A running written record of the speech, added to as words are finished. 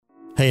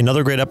Hey,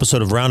 another great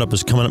episode of Roundup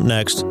is coming up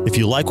next. If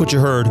you like what you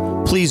heard,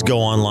 please go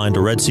online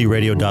to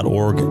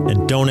redsearadio.org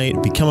and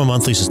donate, become a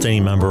monthly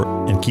sustaining member,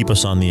 and keep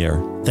us on the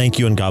air. Thank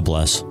you and God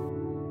bless.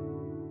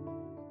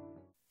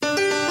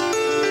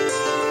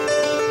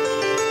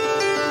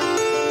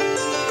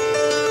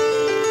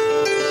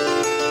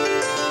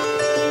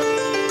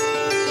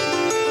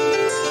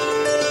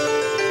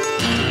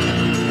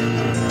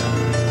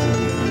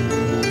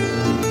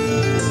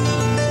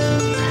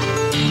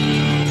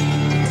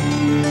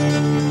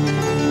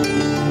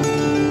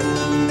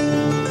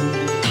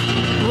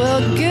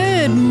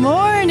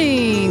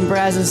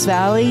 Brazos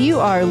Valley. You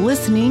are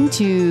listening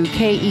to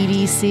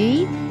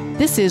KEDC.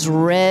 This is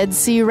Red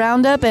Sea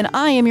Roundup, and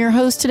I am your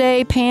host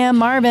today, Pam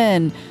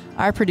Marvin.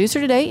 Our producer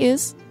today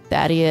is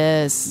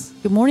Thaddeus.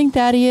 Good morning,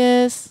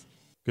 Thaddeus.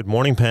 Good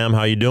morning, Pam.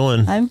 How you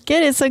doing? I'm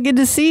good. It's so good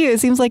to see you. It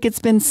seems like it's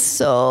been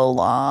so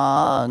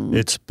long.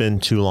 It's been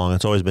too long.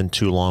 It's always been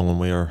too long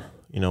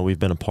when we've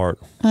been apart.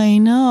 I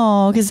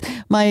know, because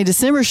my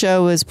December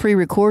show was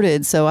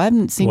pre-recorded, so I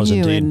haven't seen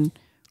you in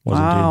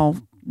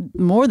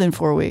more than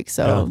 4 weeks.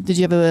 So Did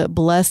you have a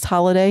blessed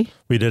holiday?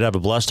 We did have a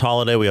blessed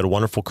holiday. We had a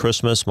wonderful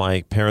Christmas.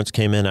 My parents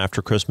came in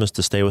after Christmas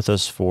to stay with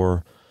us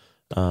for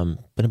been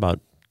about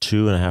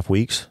 2.5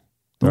 weeks.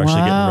 They're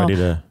actually getting ready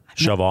to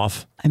shove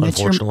off,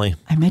 unfortunately.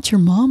 I met your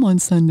mom on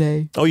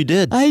Sunday. Oh, you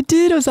did? I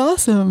did. It was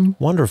awesome.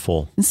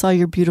 Wonderful. And saw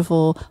your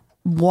beautiful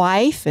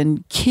wife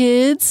and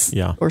kids.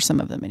 Yeah. Or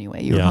some of them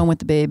anyway. You were home with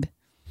the babe,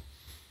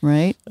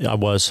 right? I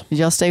was. Did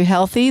y'all stay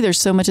healthy?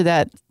 There's so much of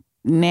that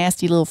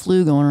nasty little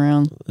flu going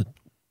around.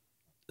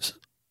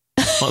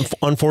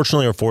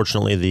 Unfortunately or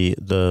fortunately,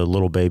 the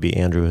little baby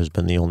Andrew has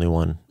been the only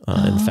one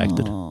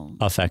affected.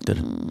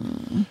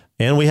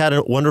 And we had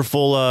a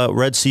wonderful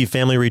Red Sea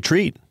family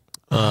retreat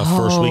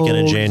first weekend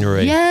in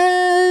January.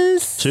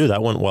 Yes, too.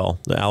 That went well.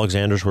 The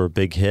Alexanders were a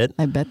big hit.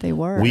 I bet they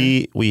were.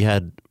 We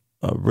had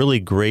really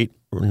great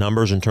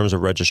numbers in terms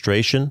of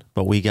registration,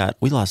 but we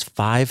lost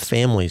 5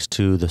 families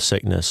to the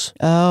sickness.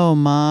 Oh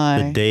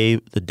my!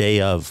 The day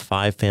of,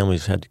 5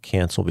 families had to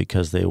cancel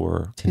because they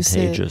were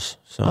contagious.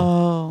 So,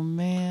 oh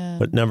man!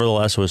 But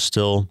nevertheless, it was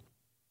still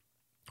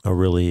a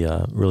really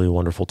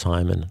wonderful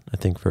time, and I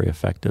think very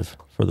effective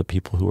for the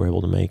people who were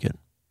able to make it.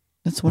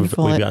 That's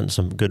wonderful. We've gotten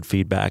some good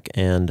feedback,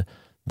 and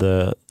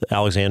the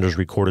Alexander's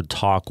recorded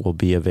talk will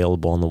be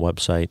available on the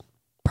website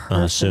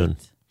soon.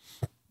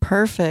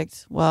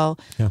 Perfect. Well,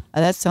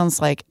 that sounds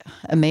like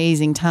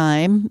amazing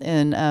time.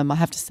 And I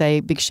have to say,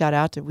 big shout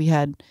out we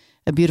had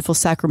a beautiful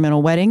Sacramento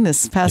wedding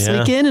this past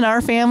weekend in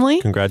our family.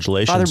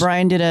 Congratulations. Father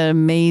Brian did an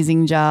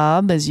amazing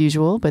job as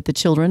usual, but the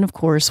children, of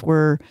course,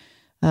 were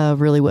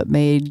really what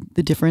made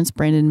the difference.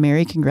 Brandon and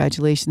Mary,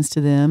 congratulations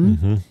to them.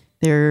 Mm-hmm.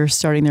 They're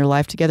starting their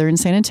life together in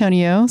San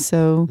Antonio.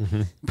 So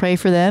pray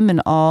for them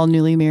and all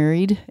newly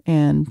married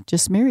and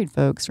just married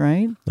folks,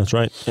 right? That's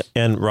right.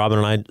 And Robin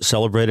and I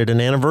celebrated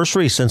an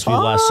anniversary since we've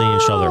last seen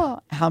each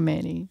other. How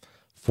many?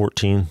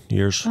 14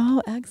 years.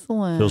 Oh,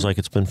 excellent. Feels like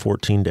it's been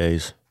 14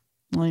 days.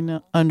 I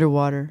know.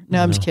 Underwater.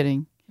 No, I'm just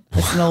kidding.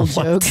 That's an old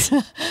joke.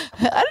 I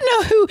don't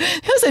know who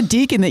was a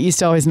deacon that used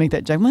to always make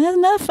that joke. Well, that's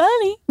not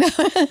funny.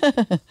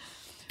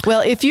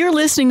 Well, if you're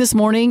listening this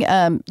morning,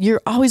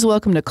 you're always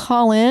welcome to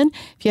call in.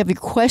 If you have any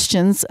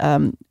questions,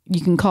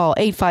 you can call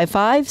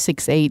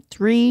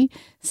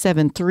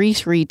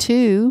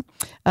 855-683-7332.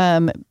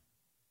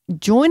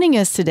 Joining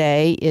us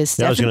today is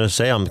Stephanie. I was going to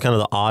say, I'm kind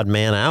of the odd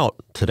man out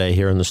today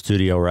here in the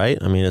studio, right?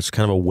 I mean, it's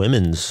kind of a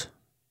women's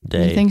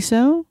day. You think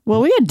so? Well,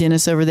 we had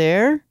Dennis over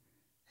there.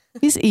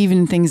 He's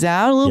evening things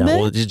out a little bit.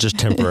 Yeah, well, he's just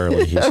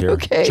temporarily. He's here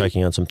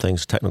checking on some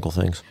things, technical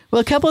things.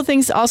 Well, a couple of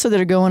things also that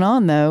are going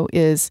on, though,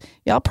 is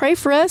y'all pray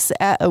for us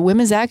at a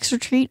Women's Acts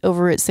Retreat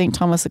over at St.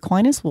 Thomas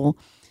Aquinas. We'll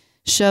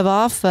shove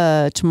off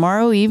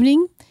tomorrow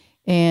evening.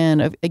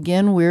 And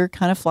again, we're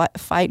kind of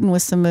fighting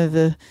with some of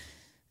the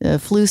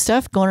flu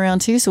stuff going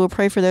around, too. So we'll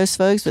pray for those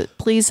folks. But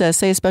please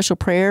say a special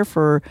prayer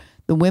for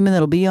the women that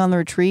will be on the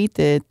retreat,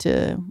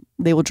 that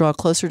they will draw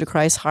closer to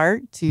Christ's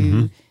heart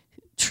to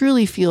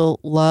truly feel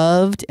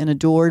loved and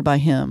adored by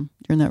him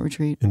during that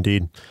retreat.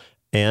 Indeed.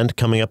 And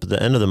coming up at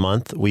the end of the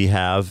month, we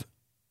have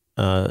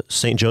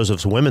St.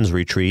 Joseph's Women's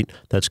Retreat.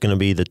 That's going to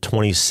be the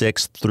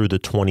 26th through the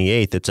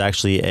 28th. It's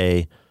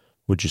actually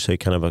would you say,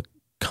 kind of a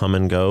come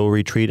and go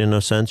retreat in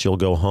a sense? You'll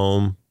go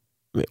home.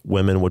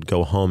 Women would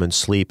go home and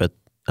sleep at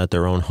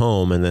their own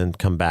home and then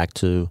come back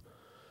to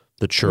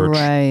the church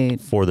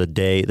for the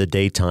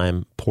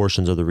daytime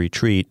portions of the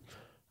retreat.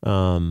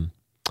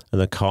 And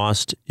the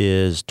cost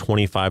is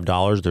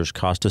 $25. There's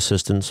cost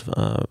assistance,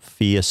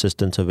 fee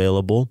assistance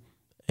available.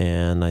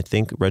 And I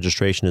think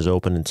registration is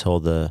open until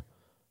the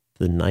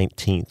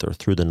 19th or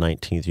through the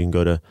 19th. You can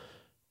go to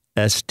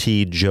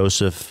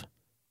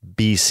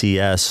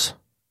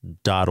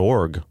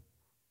stjosephbcs.org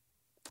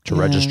to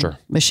register.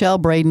 Michelle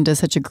Braden does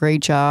such a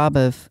great job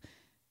of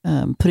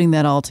putting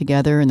that all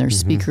together, and their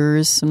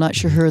speakers. I'm not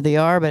sure who they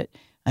are, but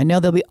I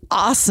know they'll be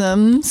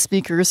awesome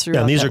speakers.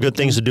 Yeah, and these are good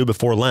things to do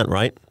before Lent,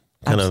 right?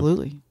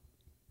 Absolutely.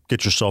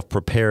 Get yourself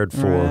prepared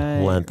for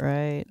Lent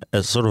right.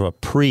 as sort of a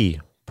pre-preparation.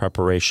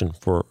 preparation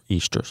for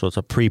Easter. So it's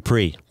a pre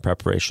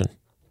preparation,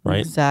 right?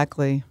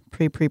 Exactly.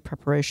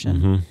 Preparation,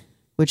 Mm-hmm.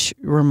 which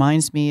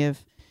reminds me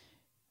of,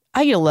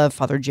 I love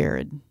Father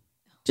Jared.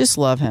 Just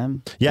love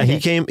him. Yeah,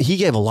 Okay. he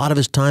gave a lot of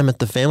his time at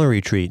the family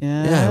retreat.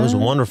 Yeah, it was a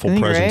wonderful Isn't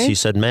he presence. great? He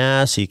said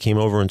Mass. He came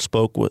over and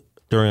spoke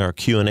during our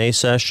Q&A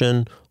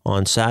session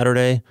on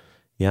Saturday.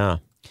 Yeah.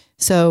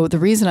 So the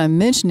reason I'm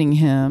mentioning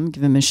him,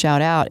 give him a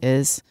shout out,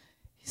 is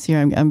see,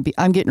 I'm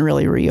getting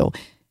really real.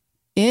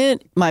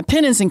 My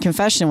penance and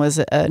confession was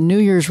a New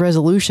Year's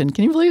resolution.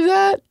 Can you believe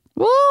that?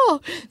 Whoa!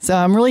 So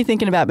I'm really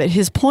thinking about it. But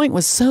his point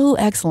was so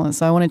excellent.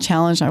 So I want to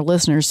challenge our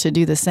listeners to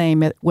do the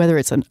same, whether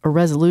it's a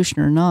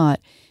resolution or not.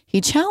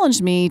 He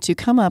challenged me to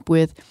come up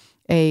with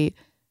a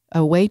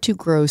way to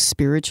grow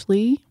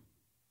spiritually,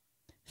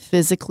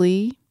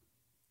 physically,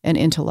 and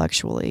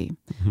intellectually.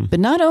 Mm-hmm. But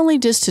not only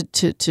just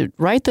to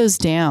write those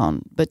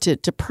down, but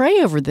to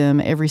pray over them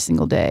every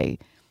single day.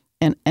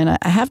 And I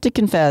have to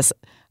confess,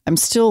 I'm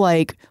still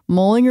like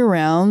mulling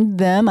around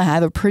them. I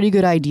have a pretty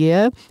good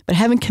idea, but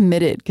haven't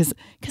committed because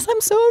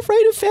I'm so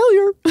afraid of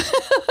failure.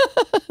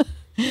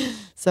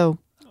 So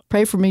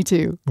pray for me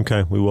too.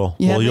 Okay, we will.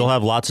 You'll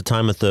have lots of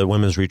time at the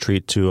women's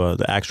retreat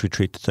the Acts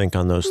retreat to think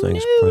on those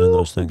things, pray on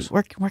those things.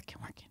 Working.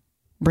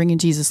 Bringing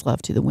Jesus'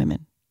 love to the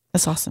women.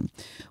 That's awesome.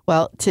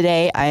 Well,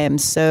 today I am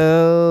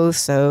so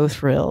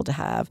thrilled to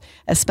have,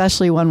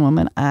 especially one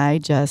woman I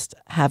just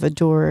have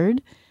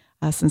adored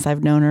since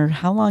I've known her.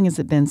 How long has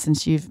it been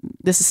since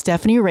this is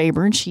Stephanie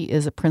Rayburn. She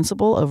is a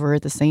principal over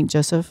at the St.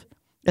 Joseph,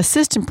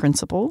 assistant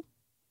principal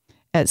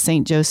at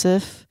St.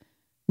 Joseph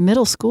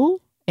Middle School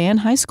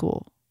and High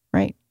School,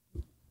 right?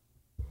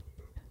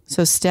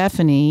 So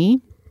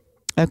Stephanie,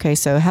 okay,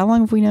 so how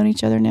long have we known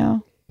each other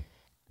now?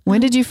 When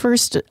did you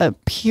first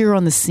appear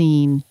on the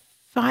scene?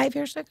 5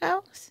 years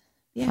ago.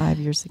 Yeah. 5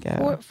 years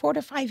ago. 4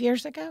 to 5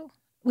 years ago.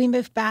 We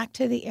moved back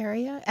to the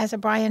area as a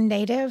Bryan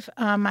native.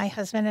 My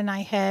husband and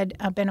I had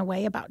been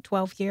away about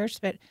 12 years,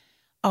 but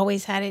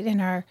always had it in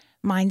our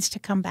minds to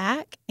come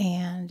back.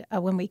 And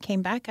when we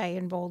came back, I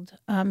enrolled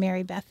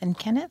Mary Beth and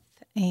Kenneth.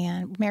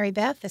 And Mary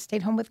Beth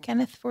stayed home with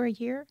Kenneth for a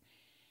year.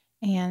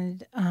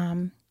 And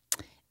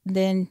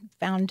then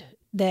found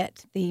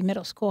that the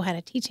middle school had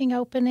a teaching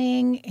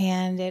opening,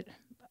 and it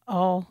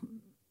all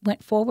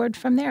went forward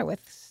from there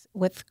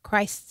with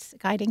Christ's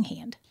guiding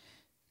hand.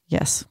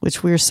 Yes,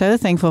 which we're so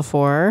thankful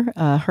for.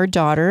 Her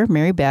daughter,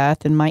 Mary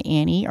Beth, and my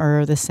Annie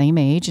are the same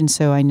age. And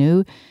so I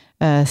knew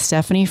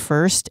Stephanie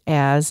first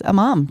as a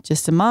mom,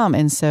 just a mom.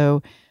 And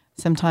so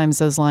sometimes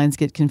those lines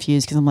get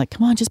confused because I'm like,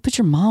 come on, just put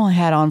your mama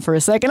hat on for a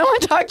second. I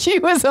want to talk to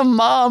you as a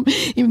mom,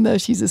 even though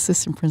she's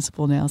assistant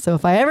principal now. So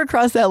if I ever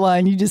cross that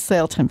line, you just say,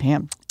 I'll tell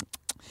Pam.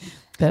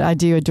 But I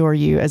do adore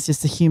you as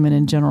just a human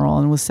in general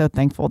and was so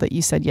thankful that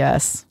you said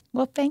yes.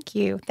 Well, thank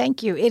you.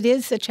 Thank you. It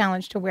is a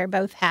challenge to wear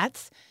both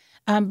hats,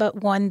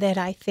 but one that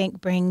I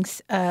think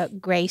brings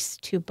grace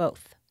to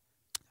both.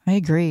 I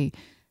agree.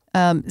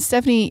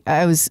 Stephanie,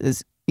 I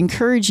was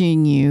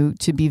encouraging you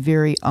to be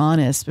very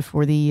honest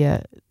before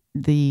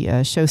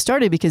the show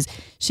started because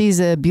she's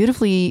a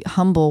beautifully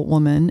humble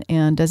woman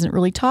and doesn't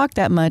really talk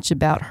that much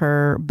about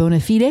her bona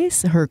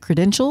fides, her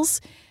credentials.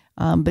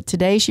 But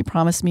today she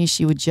promised me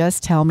she would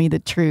just tell me the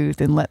truth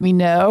and let me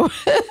know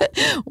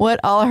what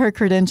all her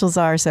credentials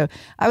are. So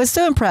I was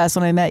so impressed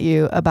when I met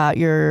you about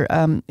your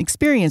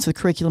experience with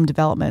curriculum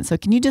development. So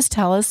can you just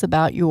tell us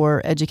about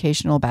your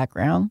educational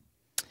background?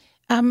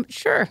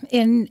 Sure.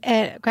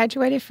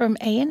 Graduated from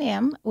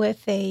A&M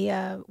with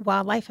a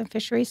wildlife and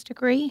fisheries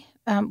degree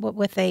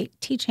with a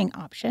teaching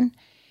option.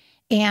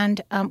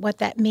 And what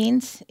that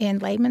means in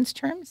layman's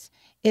terms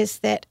is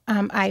that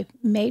I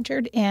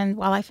majored in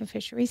wildlife and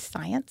fisheries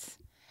science,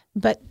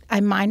 but I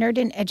minored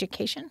in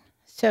education.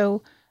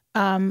 So,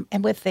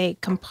 and with a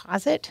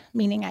composite,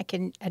 meaning I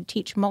can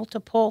teach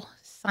multiple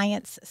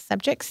science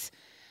subjects,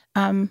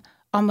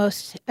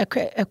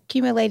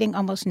 accumulating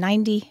almost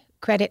 90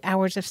 credit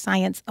hours of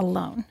science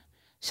alone,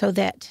 so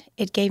that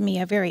it gave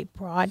me a very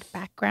broad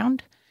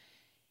background.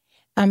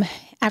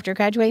 After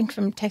graduating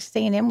from Texas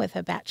A&M with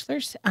a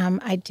bachelor's,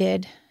 I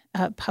did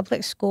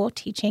public school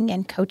teaching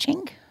and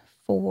coaching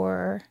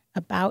for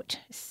about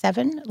a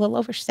little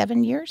over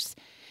 7 years,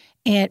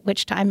 at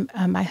which time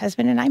my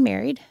husband and I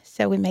married.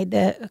 So we made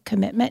the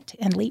commitment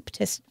and leap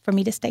for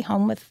me to stay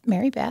home with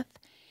Mary Beth.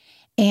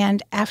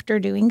 And after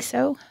doing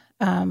so,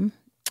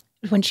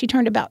 when she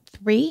turned about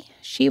 3,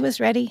 she was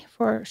ready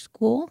for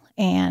school,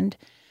 and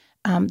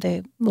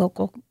the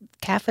local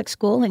Catholic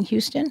school in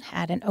Houston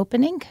had an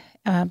opening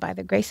by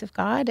the grace of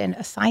God, and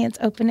a science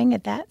opening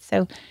at that.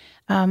 So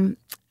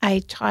I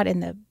taught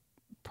in the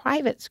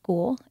private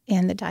school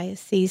in the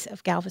Diocese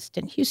of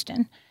Galveston,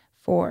 Houston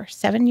for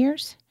 7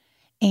 years.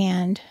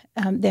 And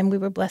then we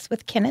were blessed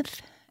with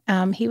Kenneth.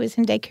 He was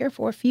in daycare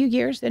for a few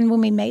years. And when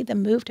we made the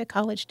move to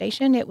College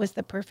Station, it was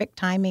the perfect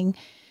timing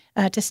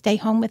to stay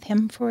home with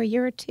him for a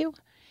year or two.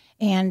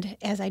 And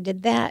as I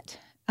did that,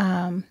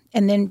 and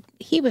then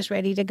he was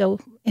ready to go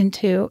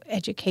into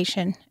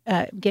education,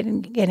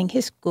 getting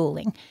his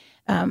schooling.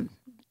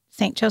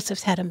 St.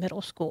 Joseph's had a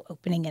middle school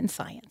opening in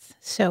science.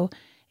 So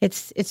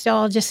it's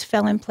all just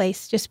fell in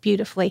place just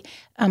beautifully.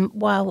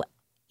 While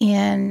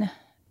in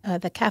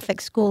the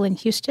Catholic school in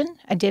Houston,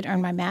 I did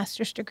earn my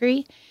master's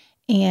degree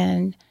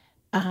in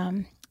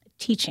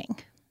teaching,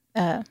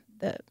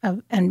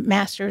 and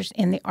master's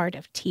in the art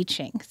of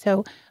teaching.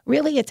 So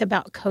really, it's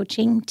about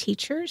coaching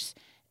teachers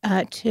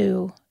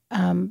to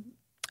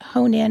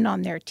hone in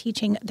on their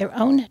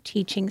own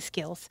teaching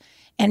skills,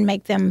 and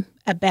make them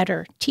a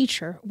better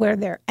teacher where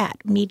they're at,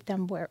 meet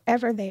them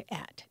wherever they're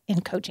at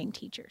in coaching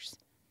teachers.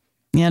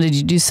 Yeah, did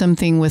you do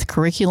something with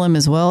curriculum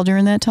as well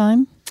during that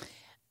time?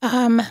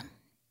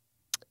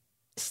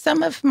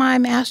 Some of my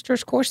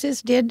master's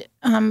courses did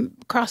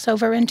cross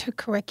over into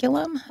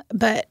curriculum,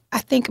 but I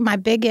think my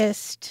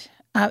biggest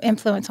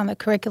influence on the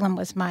curriculum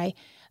was my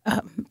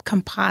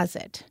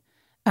composite.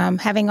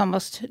 Having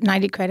almost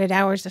 90 credit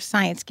hours of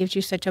science gives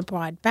you such a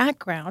broad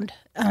background,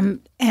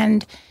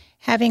 and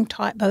having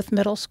taught both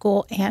middle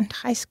school and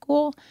high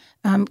school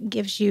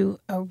gives you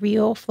a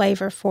real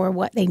flavor for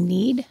what they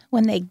need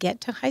when they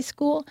get to high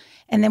school.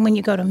 And then when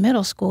you go to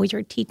middle school,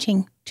 you're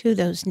teaching to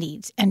those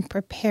needs and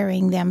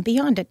preparing them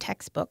beyond a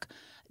textbook.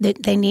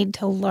 They need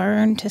to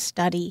learn to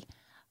study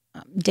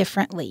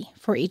differently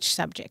for each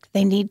subject.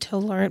 They need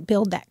to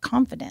build that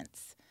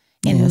confidence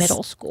in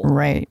middle school.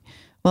 Right.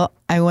 Well,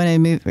 I want to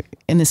move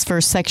in this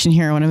first section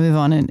here. I want to move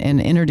on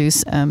and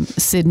introduce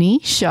Sydney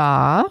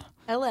Shaw.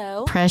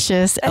 Hello.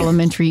 Precious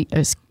elementary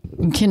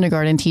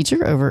kindergarten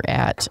teacher over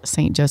at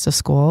St. Joseph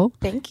School.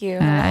 Thank you.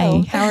 Hi.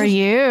 Hello. How are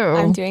you?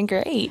 I'm doing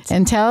great.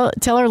 And tell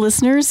our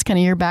listeners kind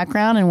of your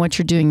background and what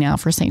you're doing now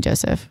for St.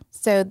 Joseph.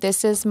 So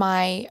this is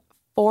my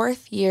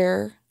 4th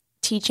year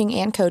teaching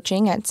and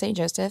coaching at St.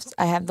 Joseph's.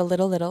 I have the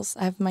littles.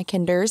 I have my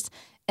kinders.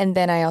 And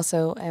then I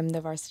also am the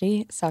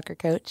varsity soccer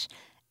coach.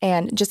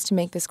 And just to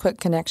make this quick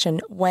connection,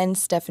 when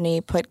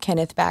Stephanie put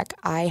Kenneth back,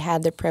 I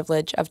had the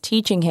privilege of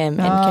teaching him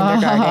in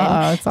kindergarten.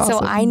 That's awesome.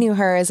 So I knew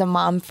her as a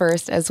mom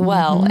first as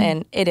well.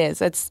 And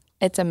it's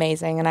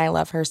amazing. And I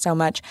love her so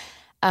much.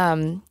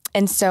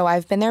 And so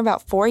I've been there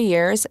about 4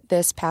 years.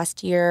 This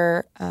past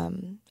year,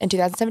 in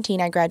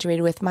 2017, I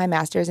graduated with my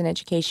master's in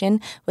education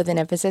with an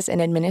emphasis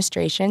in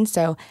administration.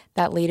 So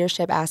that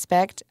leadership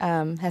aspect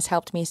has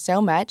helped me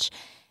so much.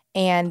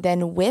 And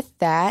then with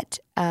that,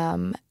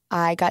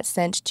 I got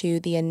sent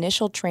to the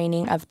initial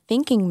training of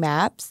Thinking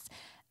Maps,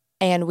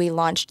 and we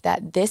launched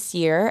that this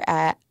year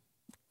at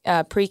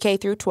pre-K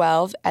through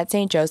 12 at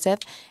St. Joseph.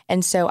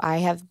 And so I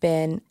have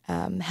been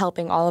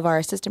helping all of our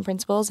assistant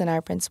principals and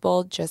our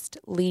principal just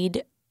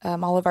lead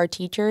all of our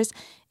teachers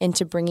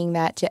into bringing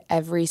that to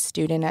every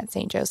student at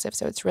St. Joseph.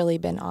 So it's really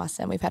been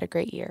awesome. We've had a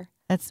great year.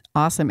 That's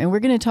awesome. And we're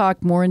going to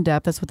talk more in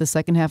depth. That's what the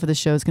second half of the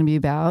show is going to be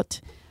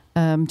about.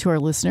 To our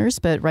listeners.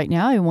 But right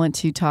now I want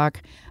to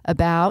talk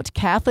about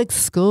Catholic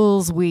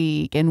Schools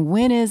Week and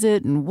when is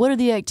it and what are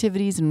the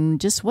activities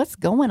and just what's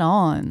going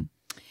on.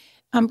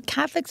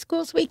 Catholic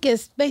Schools Week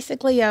is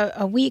basically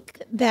a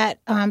week that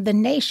the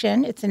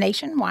nation, it's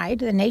nationwide,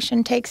 the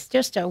nation takes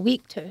just a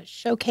week to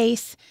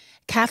showcase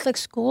Catholic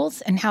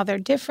schools and how they're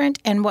different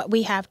and what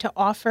we have to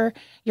offer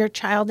your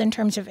child in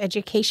terms of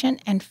education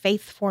and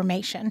faith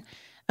formation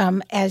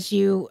as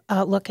you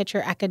look at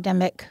your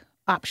academic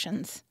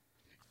options.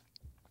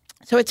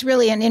 So it's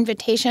really an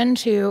invitation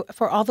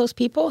for all those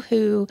people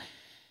who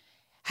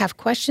have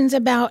questions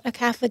about a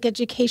Catholic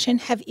education,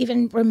 have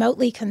even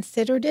remotely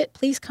considered it.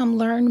 Please come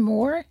learn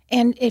more.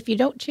 And if you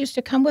don't choose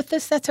to come with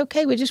us, that's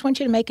okay. We just want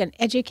you to make an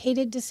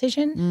educated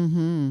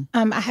decision.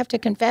 I have to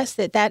confess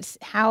that that's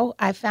how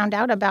I found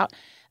out about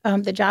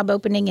the job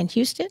opening in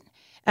Houston.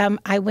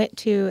 I went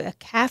to a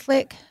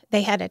Catholic.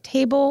 They had a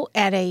table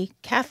at a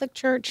Catholic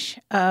church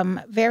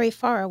very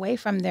far away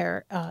from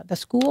the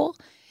school.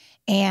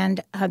 And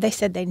they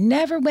said they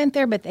never went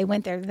there, but they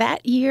went there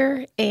that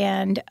year.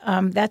 And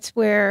that's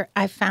where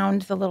I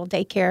found the little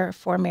daycare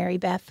for Mary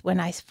Beth when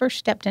I first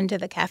stepped into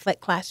the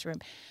Catholic classroom,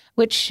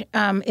 which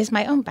is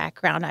my own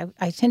background. I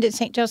attended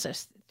St.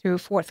 Joseph's through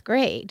 4th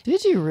grade.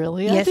 Did you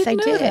really? Yes, I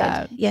did.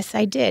 That. Yes,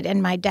 I did.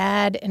 And my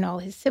dad and all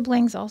his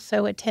siblings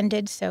also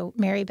attended. So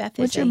Mary Beth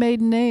What's your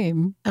maiden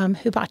name?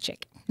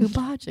 Hubachik.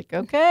 Hubachik.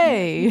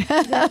 Okay.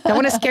 Don't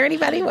want to scare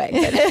anybody away.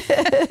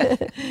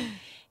 But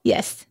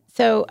yes.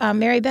 So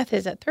Mary Beth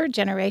is a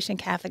 3rd-generation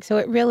Catholic. So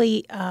it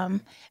really,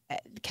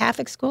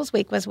 Catholic Schools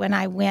Week was when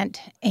I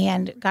went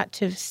and got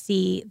to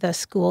see the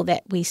school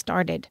that we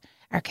started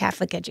our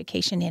Catholic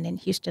education in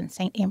Houston,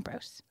 St.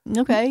 Ambrose.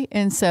 Okay.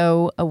 And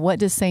so what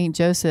does St.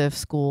 Joseph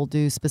School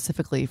do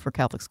specifically for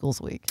Catholic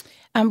Schools Week?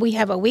 We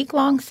have a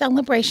week-long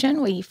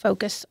celebration. We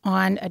focus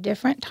on a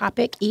different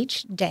topic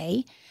each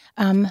day.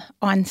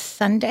 On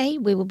Sunday,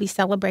 we will be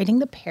celebrating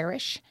the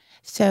parish.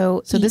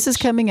 So this is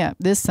coming up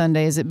this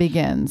Sunday as it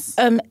begins.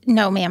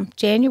 No, ma'am.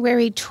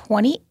 January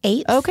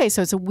 28th. Okay,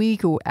 so it's a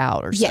week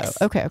out or so. Yes.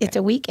 Okay. It's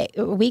a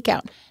week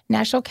out.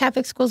 National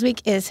Catholic Schools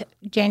Week is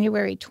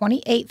January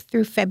 28th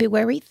through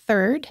February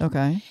 3rd.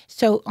 Okay.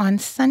 So on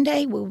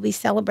Sunday, we'll be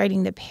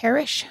celebrating the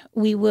parish.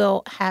 We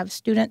will have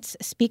students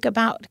speak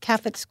about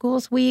Catholic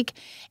Schools Week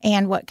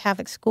and what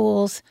Catholic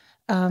schools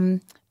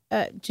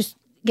just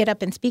get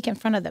up and speak in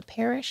front of the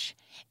parish.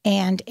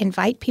 and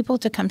invite people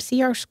to come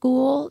see our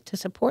school to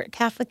support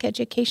Catholic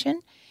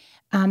education.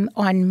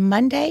 On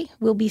Monday,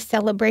 we'll be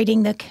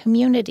celebrating the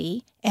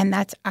community, and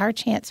that's our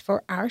chance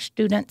for our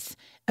students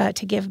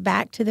to give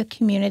back to the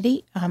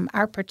community.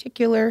 Our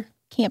particular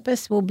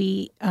campus will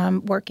be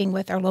working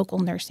with our local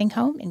nursing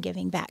home and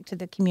giving back to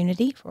the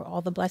community for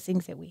all the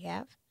blessings that we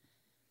have.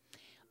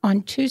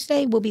 On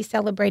Tuesday, we'll be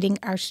celebrating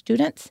our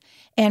students.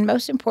 And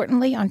most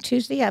importantly, on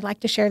Tuesday, I'd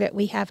like to share that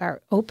we have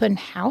our open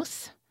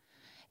house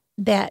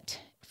that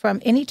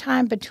from any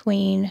time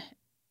between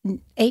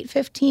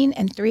 8:15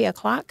 and 3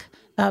 o'clock,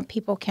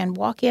 people can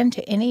walk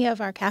into any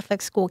of our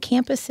Catholic school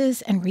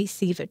campuses and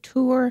receive a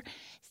tour,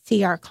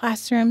 see our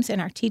classrooms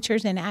and our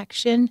teachers in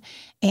action,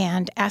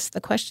 and ask the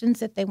questions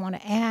that they want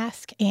to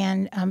ask,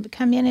 and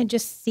come in and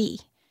just see.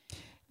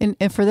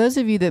 And for those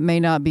of you that may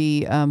not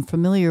be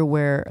familiar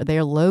where they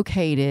are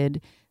located,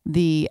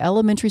 the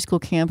elementary school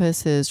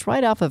campus is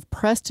right off of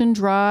Preston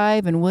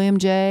Drive and William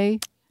J.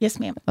 Yes,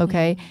 ma'am.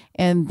 Okay.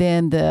 And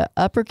then the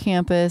upper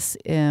campus,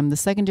 the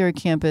secondary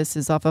campus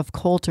is off of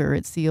Coulter.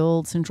 It's the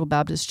old Central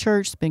Baptist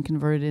Church. It's been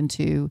converted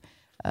into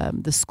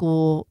the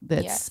school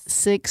that's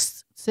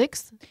six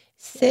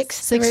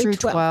through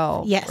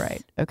 12. Yes.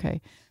 Right. Okay.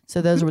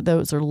 So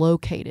those are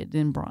located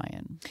in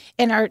Bryan.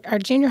 And our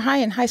junior high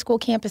and high school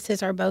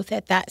campuses are both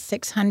at that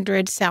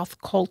 600 South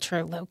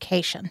Coulter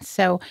location.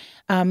 So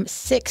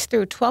 6th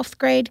through 12th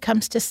grade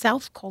comes to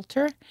South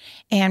Coulter,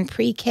 and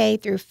pre-K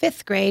through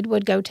 5th grade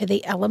would go to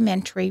the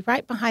elementary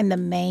right behind the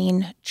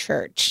main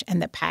church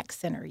and the PAC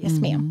Center. Yes,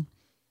 ma'am.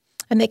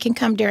 And they can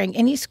come during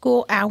any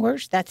school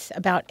hours. That's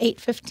about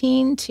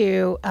 8:15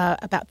 to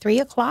about 3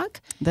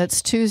 o'clock.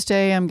 That's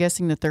Tuesday, I'm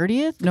guessing the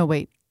 30th? No,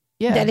 wait.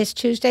 Yeah. That is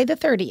Tuesday the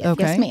 30th.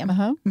 Okay. Yes, ma'am.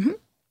 Uh-huh. Mm-hmm.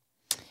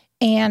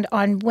 And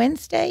on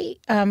Wednesday,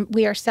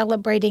 we are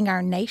celebrating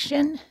our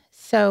nation.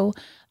 So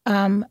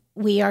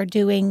we are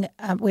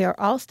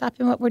all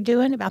stopping what we're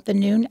doing about the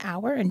noon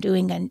hour and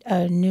doing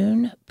a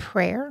noon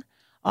prayer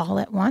all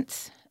at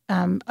once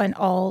and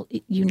all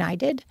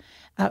united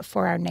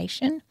for our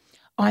nation.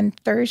 On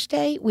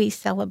Thursday, we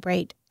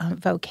celebrate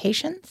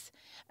vocations.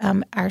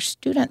 Our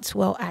students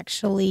will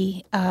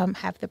actually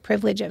have the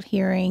privilege of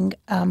hearing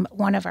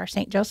one of our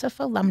St. Joseph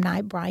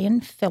alumni,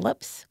 Brian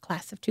Phillips,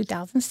 class of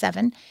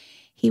 2007.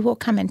 He will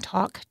come and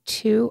talk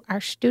to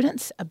our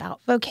students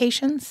about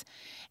vocations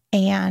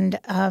and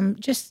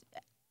just,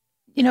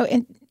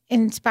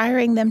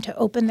 inspiring them to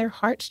open their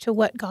hearts to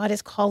what God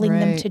is calling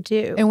them to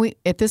do. And we,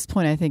 at this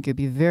point, I think it would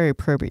be very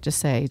appropriate to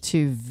say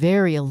two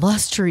very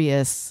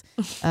illustrious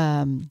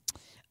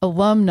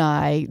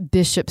alumni,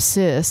 Bishop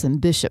Sis and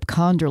Bishop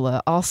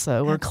Conderla,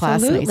 also were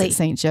classmates at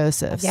St.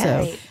 Joseph. Yes.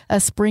 So a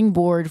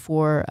springboard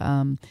for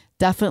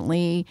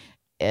definitely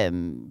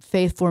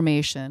faith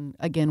formation,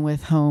 again,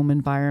 with home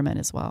environment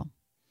as well.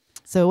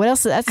 So what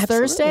else? That's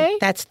Absolutely. Thursday?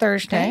 That's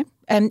Thursday. Okay.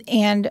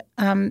 And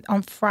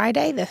on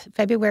Friday, the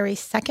February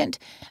 2nd,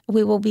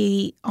 we will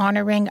be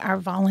honoring our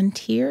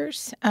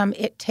volunteers.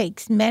 It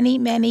takes many,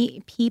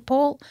 many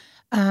people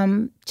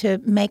to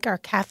make our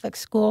Catholic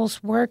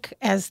schools work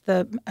as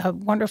the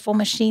wonderful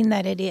machine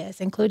that it is,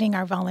 including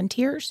our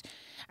volunteers,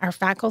 our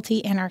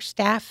faculty, and our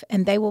staff.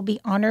 And they will be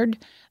honored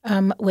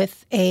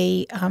with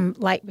a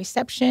light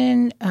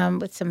reception,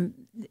 with some,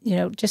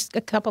 just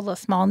a couple of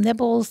small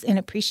nibbles in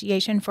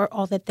appreciation for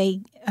all that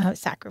they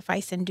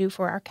sacrifice and do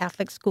for our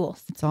Catholic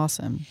schools. It's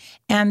awesome.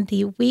 And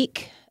the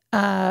week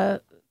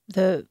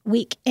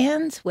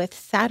ends with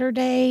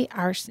Saturday,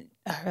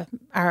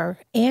 our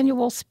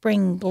annual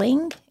Spring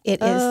Bling.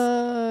 It is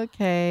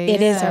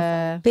It is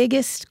our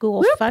biggest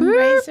school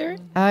fundraiser.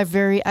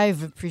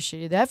 I've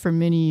appreciated that for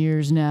many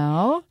years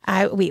now.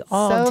 We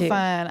all do. So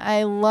fun.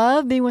 I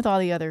love being with all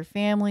the other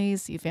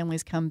families. See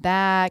families come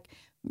back,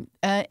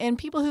 and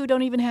people who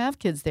don't even have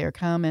kids there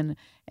come and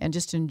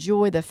just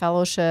enjoy the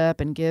fellowship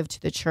and give to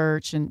the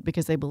church, and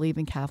because they believe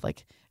in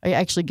Catholic. I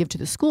actually give to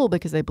the school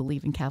because they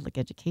believe in Catholic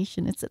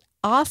education. It's an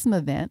awesome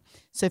event.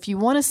 So if you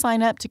want to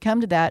sign up to come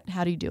to that,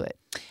 how do you do it?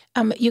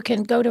 You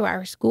can go to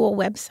our school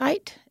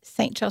website,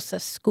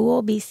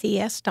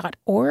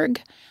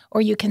 stjosephschoolbcs.org,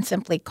 or you can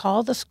simply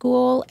call the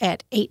school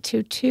at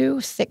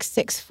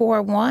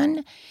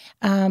 822-6641.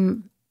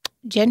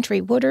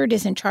 Gentry Woodard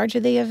is in charge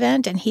of the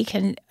event, and he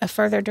can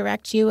further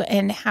direct you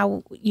in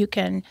how you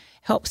can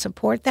help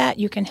support that.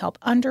 You can help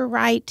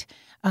underwrite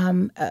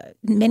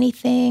many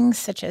things,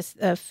 such as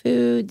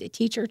food, the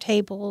teacher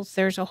tables.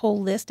 There's a whole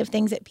list of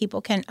things that people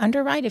can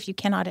underwrite if you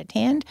cannot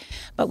attend.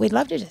 But we'd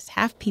love to just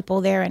have people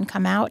there and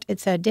come out.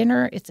 It's a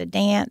dinner, it's a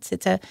dance,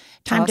 it's a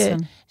time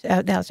awesome.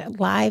 There's a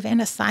live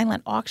and a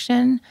silent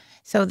auction.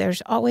 So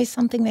there's always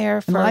something there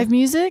for live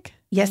music.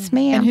 Yes,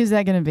 ma'am. And who's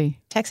that going to be?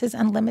 Texas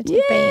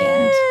Unlimited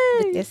Band.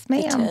 Yes,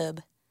 ma'am.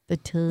 The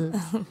Tub.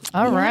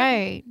 All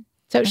right.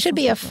 So it should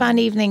be a fun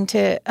evening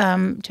to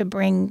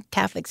bring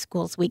Catholic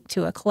Schools Week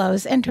to a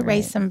close and to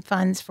raise some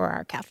funds for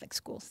our Catholic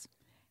schools.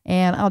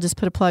 And I'll just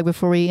put a plug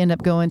before we end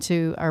up going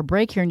to our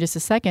break here in just a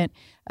second.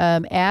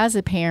 As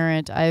a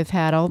parent, I've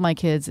had all of my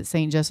kids at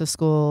St. Joseph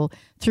School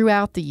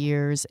throughout the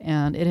years,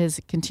 and it has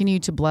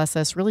continued to bless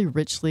us really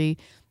richly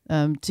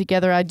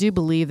together, I do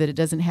believe that it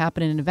doesn't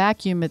happen in a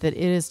vacuum, but that it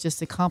is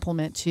just a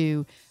complement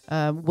to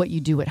what you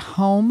do at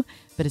home,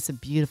 but it's a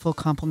beautiful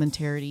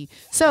complementarity.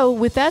 So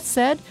with that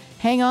said,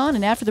 hang on,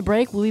 and after the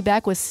break, we'll be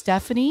back with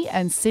Stephanie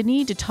and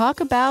Sydney to talk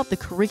about the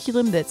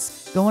curriculum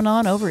that's going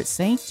on over at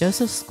St.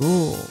 Joseph's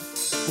School.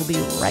 We'll be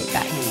right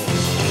back.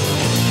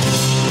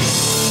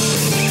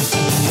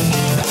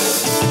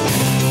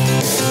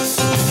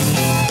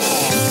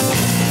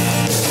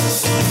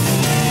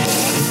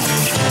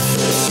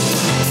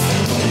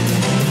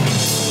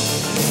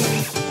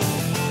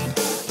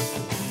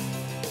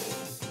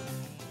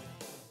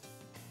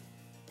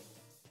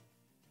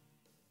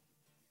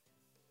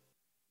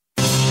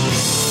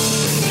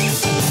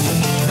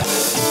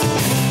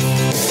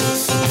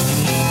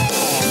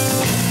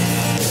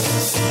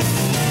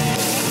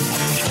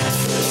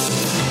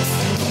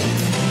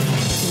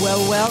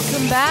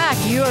 Welcome back.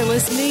 You are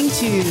listening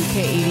to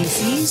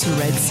KADC's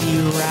Red Sea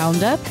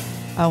Roundup.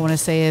 I want to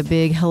say a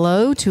big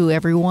hello to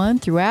everyone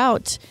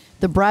throughout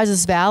the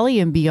Brazos Valley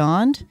and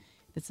beyond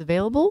that's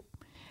available.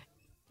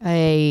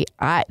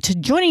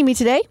 Joining me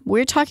today,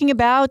 we're talking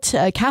about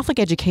Catholic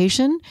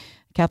education.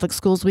 Catholic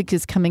Schools Week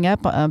is coming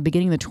up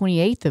beginning the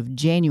 28th of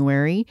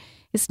January.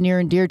 It's near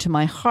and dear to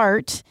my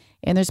heart.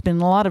 And there's been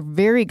a lot of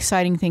very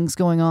exciting things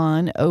going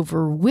on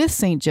over with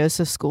St.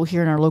 Joseph's School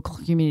here in our local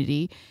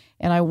community.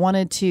 And I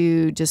wanted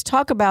to just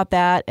talk about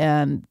that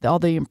and all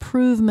the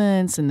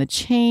improvements and the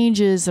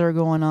changes that are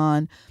going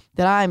on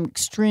that I'm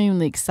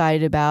extremely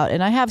excited about.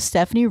 And I have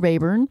Stephanie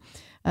Rayburn,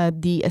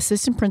 the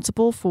assistant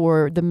principal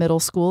for the middle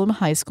school and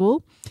high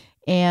school,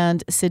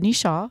 and Sydney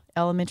Shaw,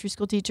 elementary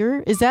school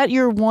teacher. Is that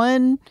your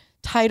one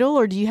title,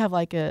 or do you have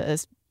like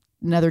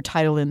another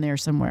title in there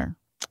somewhere?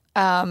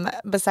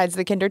 Besides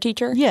the kinder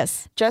teacher?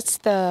 Yes.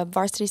 Just the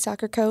varsity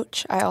soccer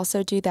coach. I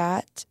also do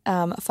that.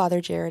 Father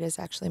Jared is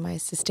actually my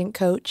assistant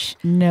coach.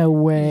 No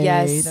way.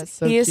 Yes. That's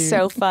so he cute. is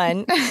so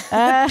fun.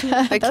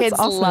 The kids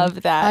awesome.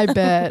 love that. I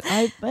bet.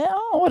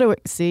 What do we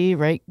see?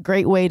 Right.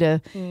 Great way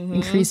to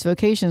increase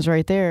vocations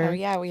right there. Oh,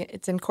 yeah.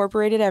 It's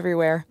incorporated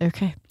everywhere.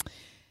 Okay.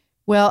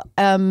 Well,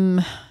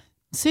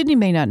 Sydney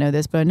may not know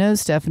this, but I know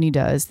Stephanie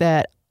does,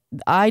 that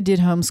I did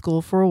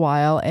homeschool for a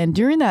while, and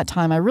during that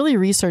time, I really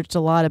researched a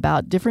lot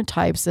about different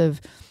types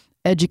of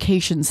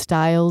education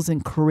styles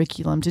and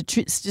curriculum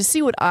to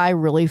see what I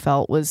really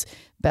felt was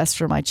best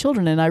for my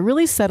children. And I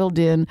really settled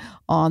in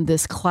on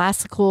this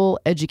classical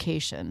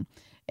education.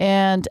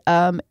 And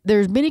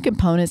there's many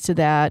components to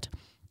that,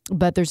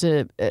 but there's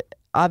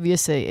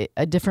obviously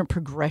a different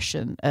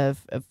progression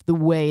of the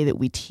way that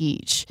we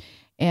teach.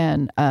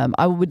 And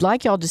I would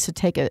like y'all just to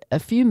take a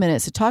few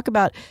minutes to talk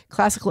about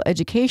classical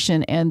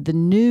education and the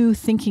new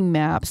thinking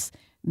maps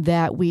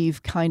that we've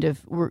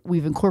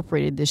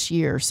incorporated this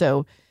year.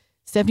 So,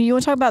 Stephanie, you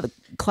want to talk about the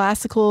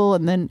classical,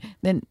 and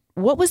then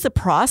what was the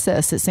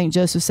process that St.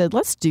 Joseph said,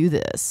 let's do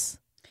this?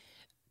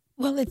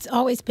 Well, it's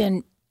always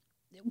been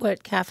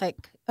what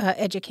Catholic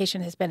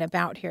education has been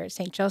about here at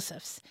St.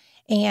 Joseph's.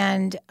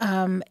 And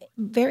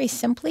very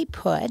simply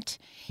put,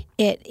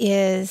 it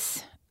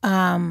is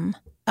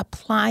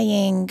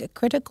applying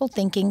critical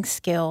thinking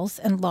skills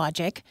and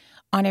logic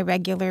on a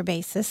regular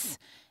basis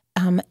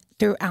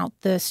throughout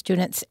the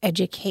student's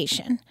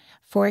education.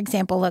 For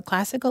example, a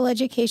classical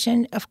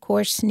education, of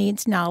course,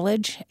 needs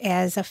knowledge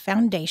as a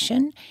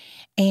foundation.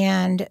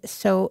 And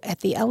so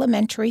at the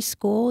elementary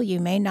school, you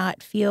may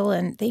not feel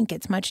and think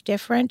it's much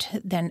different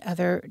than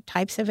other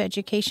types of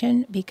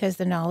education because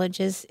the knowledge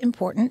is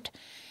important.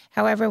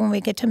 However, when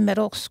we get to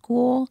middle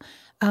school,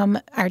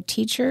 our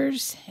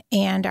teachers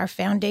and our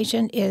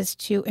foundation is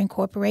to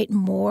incorporate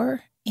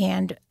more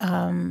and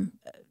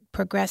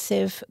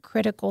progressive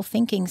critical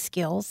thinking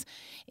skills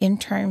in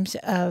terms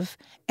of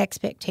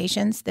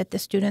expectations that the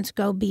students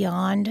go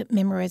beyond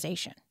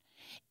memorization.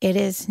 It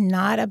is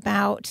not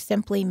about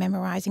simply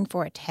memorizing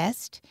for a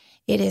test.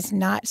 It is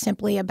not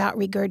simply about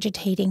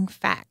regurgitating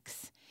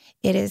facts.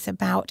 It is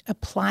about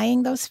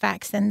applying those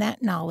facts and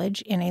that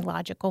knowledge in a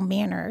logical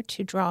manner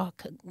to draw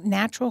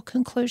natural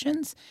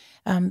conclusions,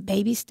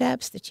 baby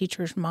steps. The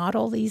teachers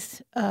model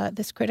this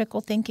critical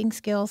thinking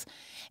skills.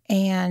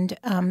 And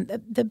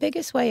the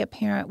biggest way a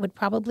parent would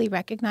probably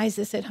recognize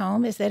this at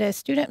home is that a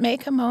student may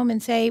come home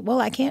and say,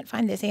 well, I can't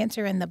find this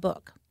answer in the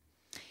book.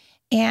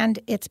 And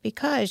it's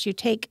because you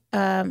take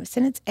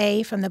sentence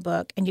A from the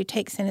book and you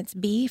take sentence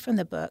B from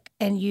the book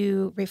and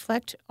you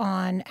reflect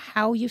on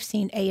how you've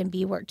seen A and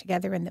B work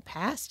together in the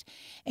past,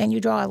 and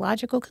you draw a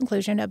logical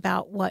conclusion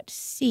about what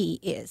C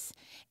is.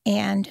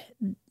 And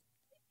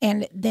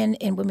then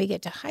when we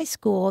get to high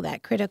school,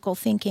 that critical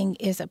thinking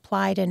is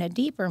applied in a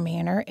deeper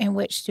manner in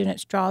which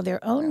students draw their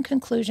own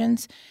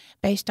conclusions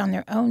based on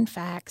their own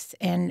facts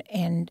and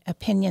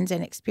opinions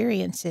and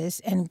experiences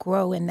and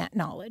grow in that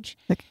knowledge.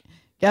 Okay.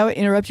 I would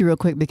interrupt you real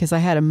quick because I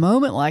had a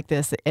moment like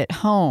this at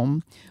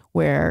home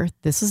where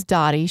this is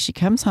Dottie. She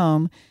comes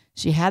home.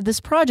 She had this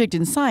project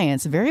in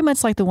science, very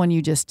much like the one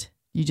you just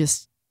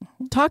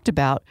talked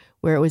about,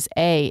 where it was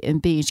A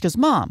and B. She goes,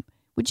 Mom,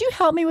 would you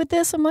help me with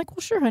this? I'm like,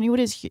 well, sure, honey. What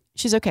is?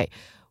 She's okay.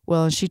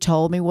 Well, and she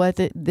told me what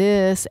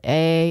this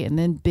A and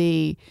then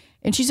B,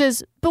 And she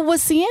says, but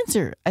what's the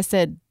answer? I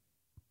said,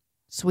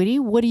 sweetie,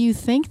 what do you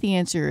think the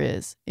answer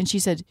is? And she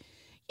said,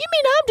 you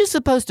mean I'm just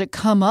supposed to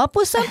come up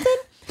with something?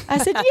 I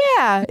said,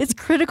 yeah, it's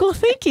critical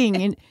thinking.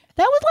 And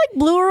that was like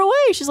blew her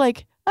away. She's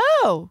like,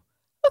 oh,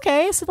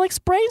 okay. I said, like,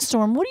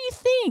 brainstorm. What do you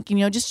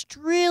think? Just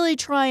really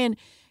try and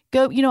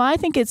go. I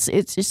think it's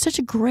such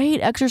a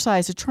great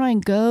exercise to try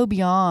and go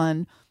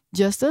beyond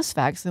just those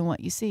facts and what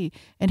you see.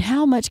 And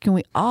how much can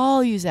we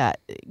all use that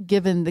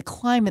given the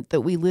climate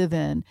that we live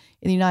in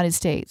the United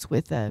States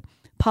with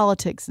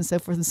politics and so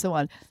forth and so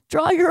on.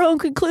 Draw your own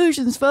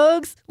conclusions,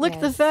 folks. Look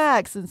at the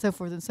facts and so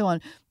forth and so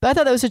on. But I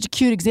thought that was such a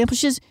cute example.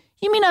 She says,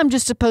 you mean I'm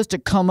just supposed to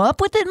come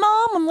up with it,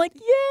 Mom? I'm like,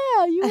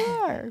 yeah, you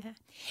are.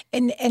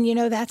 And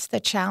that's the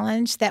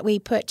challenge that we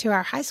put to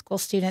our high school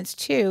students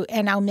too.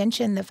 And I'll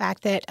mention the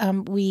fact that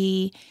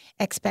we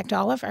expect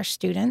all of our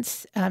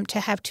students to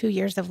have 2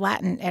 years of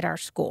Latin at our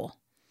school.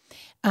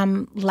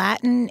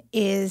 Latin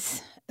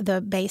is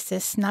the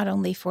basis not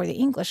only for the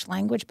English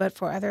language, but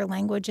for other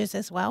languages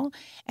as well.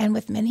 And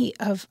with many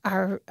of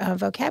our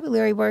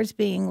vocabulary words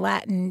being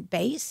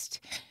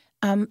Latin-based,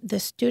 the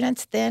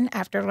students then,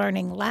 after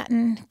learning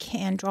Latin,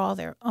 can draw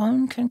their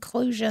own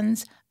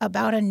conclusions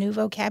about a new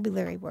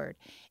vocabulary word.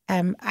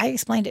 I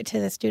explained it to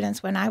the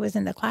students when I was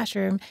in the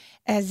classroom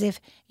as if,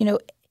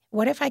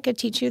 what if I could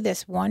teach you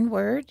this one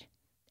word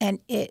and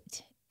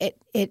it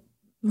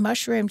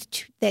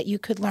mushroomed that you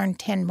could learn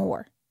 10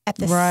 more at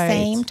the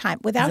same time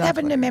without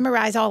having to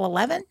memorize all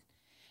 11.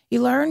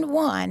 You learned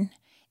one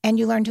and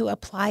you learn to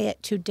apply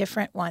it to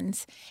different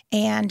ones.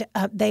 And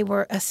they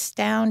were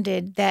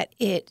astounded that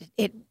it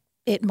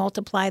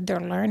multiplied their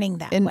learning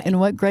that way. And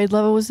what grade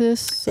level was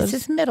this? This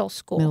is middle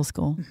school. Middle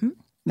school. Mm-hmm.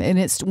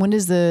 And when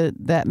does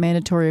that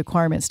mandatory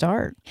requirement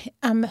start?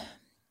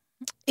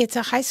 It's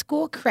a high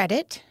school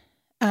credit.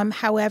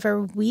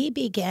 However, we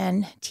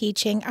began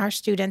teaching our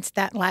students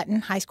that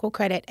Latin high school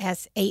credit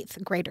as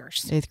 8th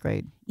graders. 8th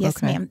grade. Yes,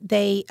 okay. ma'am.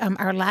 They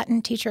our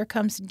Latin teacher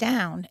comes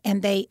down,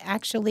 and they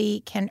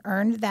actually can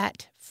earn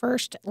that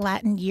first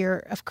Latin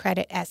year of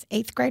credit as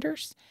 8th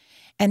graders.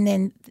 And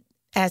then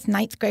as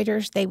 9th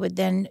graders, they would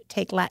then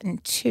take Latin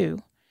 2.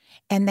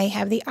 And they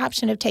have the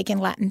option of taking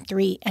Latin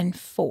 3 and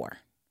 4.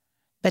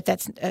 But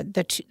that's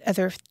the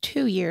other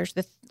 2 years,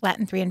 the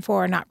Latin 3 and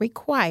 4 are not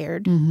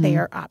required. Mm-hmm. They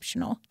are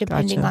optional,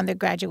 depending on the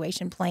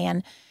graduation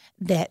plan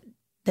that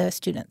the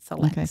student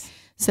selects. Okay.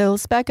 So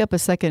let's back up a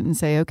second and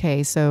say,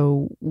 okay,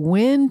 so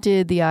when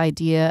did the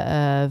idea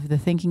of the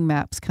thinking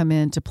maps come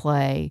into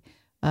play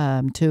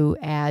to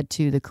add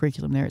to the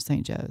curriculum there at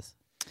St. Joe's?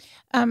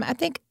 I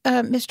think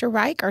Mr.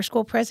 Reich, our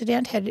school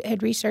president,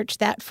 had researched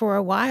that for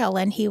a while,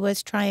 and he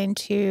was trying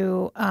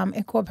to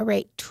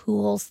incorporate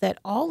tools that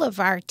all of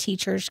our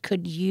teachers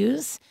could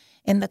use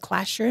in the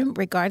classroom,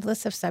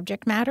 regardless of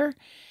subject matter,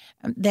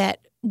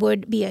 that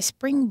would be a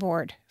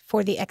springboard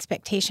for the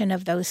expectation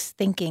of those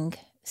thinking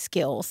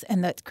skills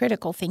and the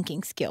critical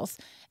thinking skills.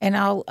 And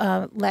I'll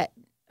let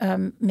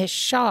Ms.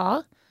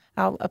 Shaw,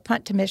 I'll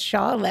punt to Ms.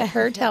 Shaw, let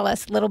her tell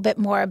us a little bit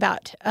more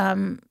about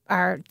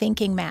our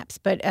thinking maps.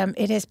 But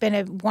it has been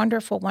a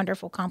wonderful,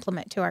 wonderful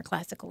complement to our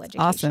classical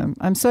education. Awesome.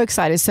 I'm so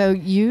excited. So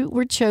you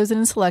were chosen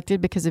and selected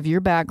because of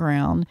your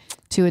background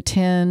to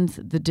attend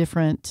the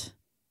different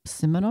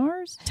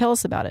seminars. Tell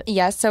us about it.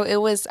 Yes. So it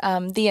was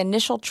the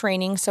initial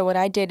training. So what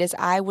I did is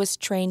I was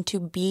trained to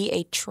be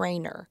a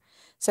trainer.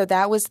 So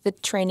that was the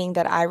training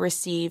that I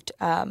received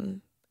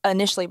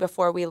initially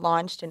before we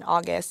launched in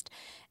August.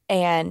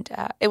 And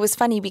it was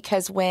funny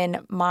because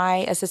when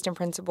my assistant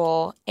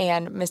principal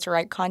and Mr.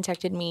 Wright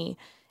contacted me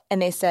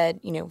and they said,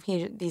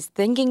 these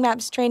thinking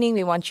maps training,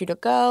 we want you to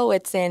go.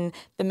 It's in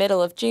the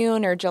middle of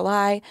June or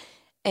July.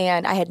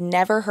 And I had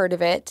never heard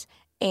of it.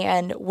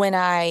 And when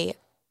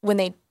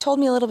they told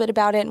me a little bit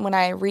about it and when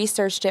I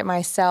researched it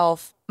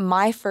myself,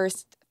 my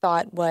first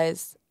thought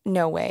was,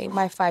 no way,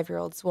 my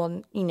 5-year-olds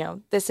will,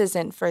 this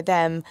isn't for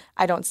them.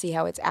 I don't see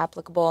how it's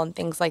applicable and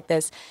things like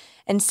this.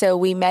 And so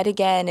we met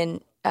again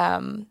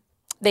and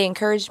they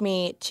encouraged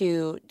me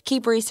to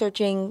keep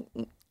researching,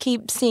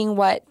 keep seeing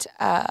what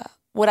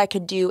I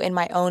could do in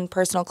my own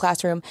personal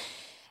classroom.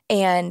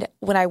 And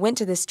when I went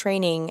to this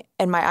training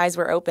and my eyes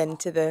were open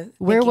to the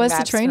Where was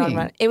the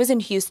training? It was in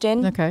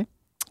Houston. Okay.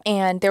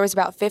 And there was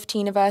about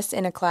 15 of us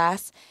in a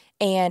class.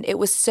 And it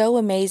was so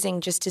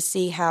amazing just to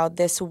see how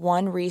this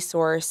one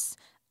resource,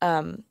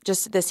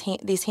 just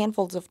these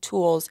handfuls of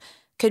tools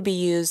could be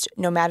used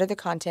no matter the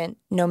content,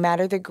 no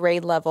matter the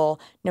grade level,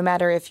 no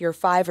matter if you're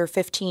 5 or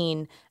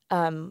 15.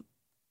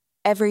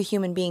 Every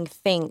human being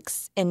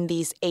thinks in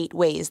these 8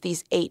 ways,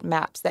 these 8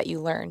 maps that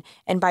you learn.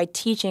 And by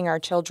teaching our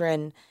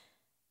children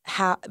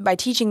by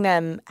teaching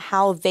them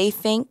how they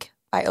think,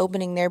 by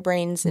opening their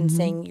brains and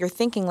saying, you're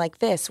thinking like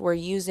this, we're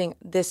using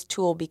this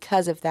tool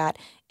because of that,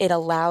 it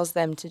allows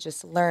them to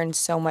just learn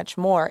so much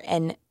more.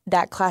 And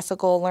that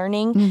classical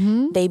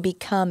learning, they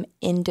become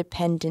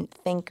independent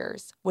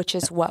thinkers, which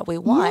is what we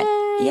want.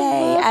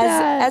 Yay.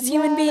 As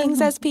human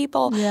beings, as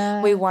people,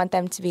 we want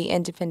them to be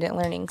independent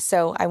learning.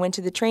 So I went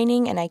to the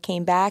training and I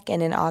came back,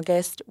 and in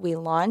August we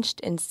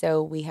launched. And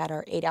so we had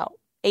our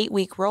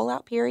 8-week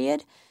rollout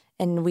period.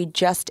 And we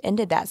just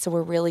ended that. So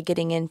we're really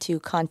getting into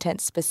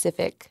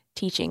content-specific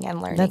teaching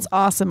and learning. That's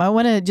awesome. I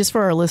want to, just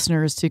for our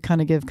listeners, to kind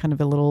of give kind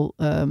of a little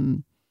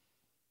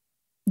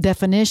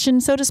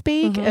definition, so to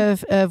speak,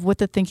 of what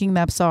the thinking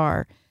maps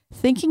are.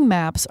 Thinking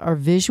maps are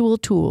visual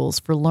tools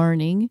for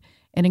learning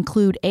and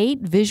include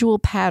 8 visual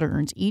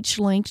patterns, each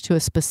linked to a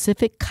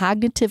specific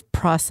cognitive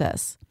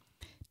process.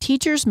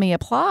 Teachers may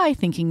apply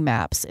thinking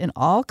maps in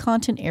all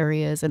content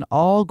areas and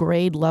all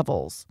grade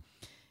levels.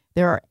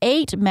 There are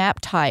 8 map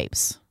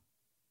types.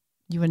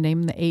 You want to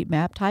name the 8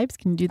 map types?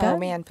 Can you do that? Oh,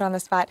 man, put on the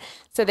spot.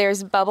 So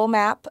there's bubble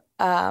map,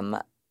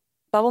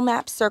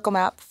 circle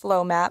map,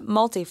 flow map,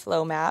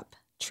 multi-flow map,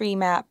 tree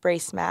map,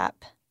 brace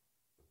map.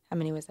 How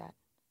many was that?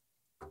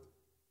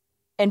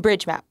 And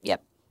bridge map.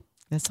 Yep.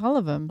 That's all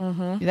of them.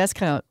 Mm-hmm. That's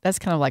kind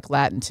of like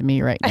Latin to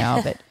me right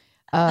now. But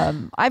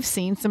I've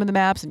seen some of the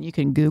maps, and you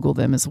can Google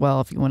them as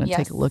well if you want to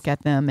take a look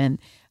at them. And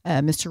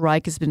Mr.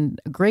 Reich has been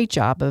a great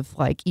job of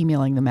like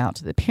emailing them out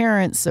to the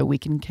parents so we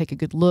can take a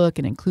good look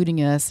and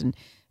including us and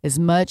as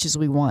much as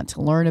we want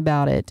to learn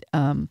about it.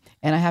 And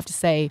I have to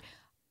say,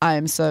 I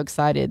am so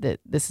excited that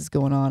this is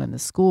going on in the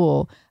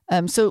school.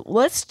 So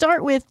let's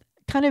start with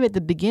kind of at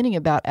the beginning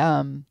about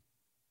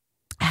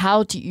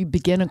how do you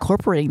begin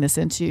incorporating this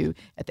into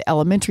at the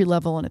elementary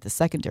level and at the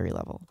secondary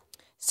level?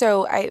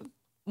 So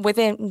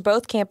within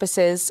both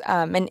campuses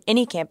and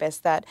any campus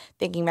that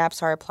thinking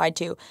maps are applied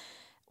to,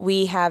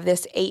 we have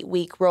this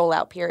 8-week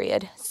rollout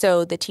period.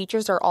 So the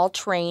teachers are all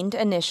trained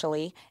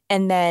initially,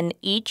 and then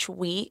each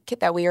week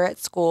that we are at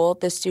school,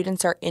 the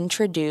students are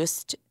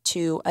introduced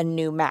to a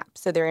new map.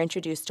 So they're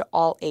introduced to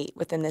all 8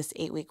 within this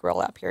 8-week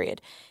rollout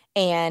period.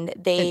 And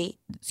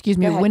excuse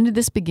me, when did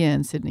this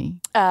begin, Sydney?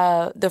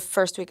 The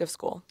first week of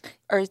school,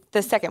 or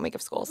the second week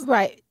of school.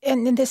 Right.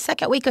 And in the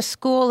second week of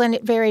school, and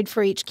it varied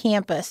for each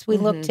campus. We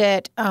looked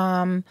at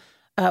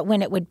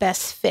when it would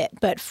best fit.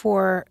 But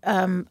for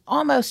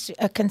almost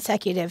a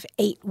consecutive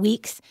 8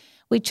 weeks,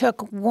 we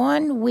took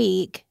 1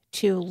 week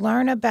to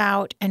learn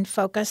about and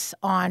focus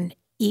on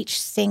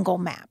each single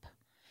map.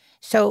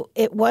 So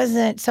it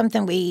wasn't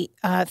something we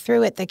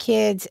threw at the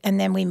kids and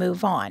then we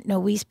move on. No,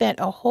 we spent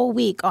a whole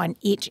week on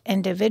each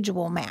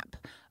individual map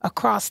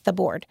across the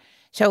board.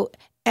 So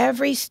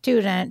every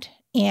student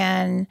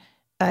in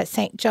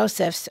St.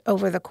 Joseph's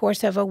over the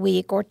course of a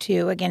week or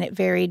 2, again, it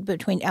varied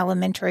between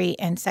elementary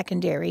and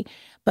secondary.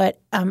 But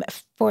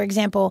for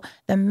example,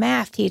 the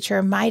math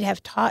teacher might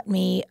have taught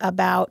me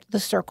about the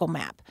circle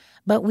map,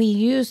 but we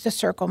used the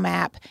circle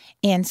map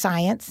in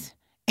science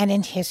and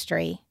in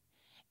history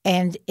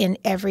and in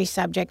every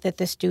subject that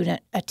the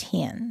student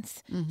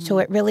attends. Mm-hmm. So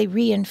it really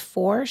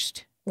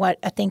reinforced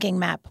what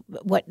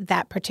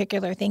that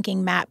particular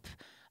thinking map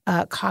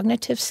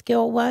cognitive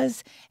skill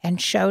was,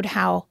 and showed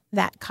how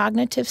that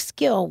cognitive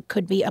skill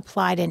could be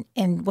applied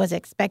and was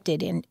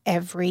expected in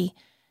every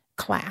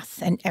class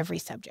and every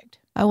subject.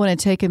 I want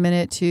to take a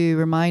minute to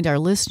remind our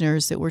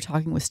listeners that we're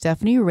talking with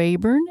Stephanie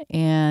Rayburn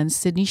and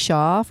Sydney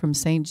Shaw from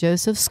St.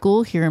 Joseph's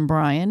School here in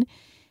Bryan.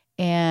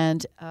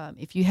 And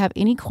if you have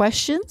any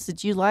questions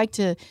that you'd like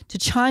to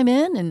chime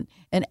in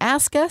and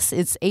ask us,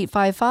 it's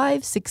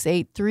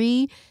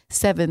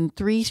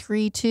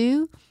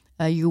 855-683-7332.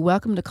 You're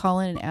welcome to call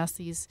in and ask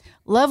these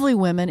lovely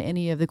women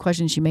any of the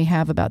questions you may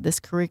have about this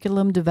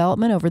curriculum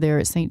development over there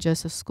at St.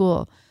 Joseph's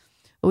School.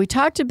 We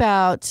talked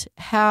about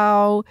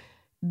how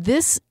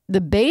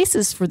the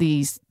basis for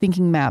these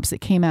thinking maps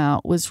that came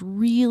out was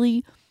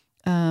really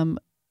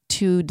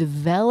to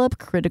develop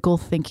critical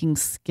thinking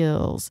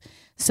skills.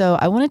 So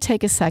I want to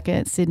take a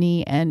second,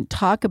 Sydney, and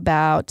talk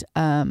about,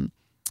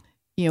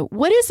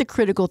 what is a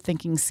critical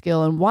thinking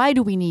skill and why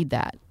do we need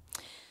that?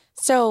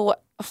 So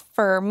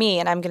for me,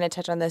 and I'm going to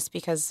touch on this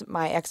because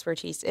my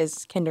expertise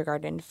is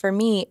kindergarten, for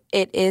me,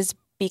 it is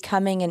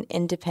becoming an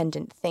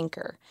independent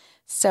thinker.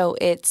 So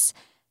it's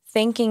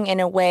thinking in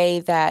a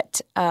way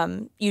that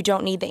you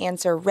don't need the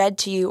answer read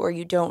to you or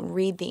you don't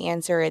read the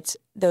answer. It's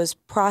those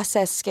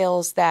process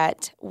skills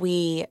that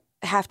we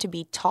have to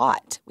be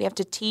taught. We have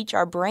to teach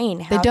our brain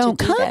how to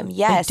do them.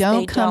 Yes, they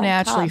don't come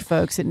naturally,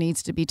 folks. It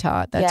needs to be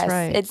taught. That's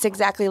right. It's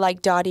exactly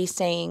like Dottie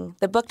saying,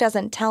 the book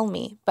doesn't tell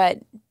me, but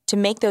to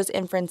make those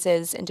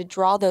inferences and to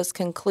draw those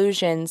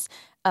conclusions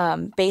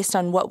based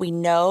on what we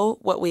know,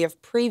 what we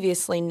have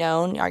previously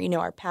known,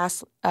 our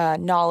past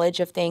knowledge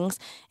of things,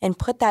 and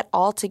put that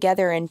all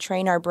together and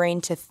train our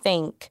brain to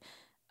think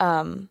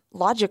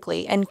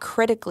logically and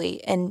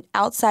critically and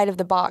outside of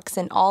the box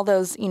and all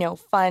those,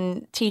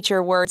 fun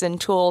teacher words and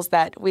tools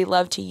that we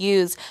love to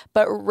use,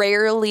 but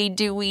rarely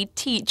do we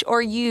teach or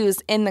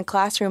use in the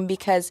classroom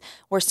because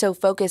we're so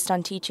focused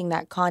on teaching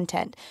that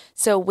content.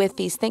 So with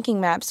these thinking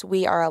maps,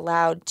 we are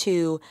allowed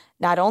to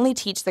not only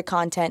teach the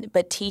content,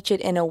 but teach it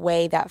in a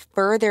way that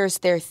furthers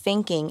their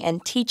thinking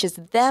and teaches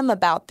them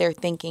about their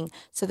thinking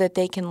so that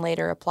they can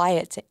later apply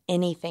it to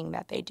anything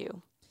that they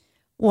do.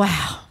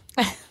 Wow.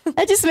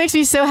 That just makes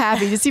me so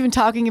happy, just even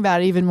talking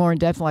about it even more in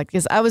depth,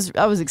 because I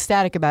was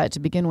ecstatic about it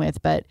to begin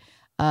with, but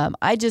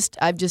I've just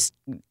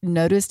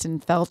noticed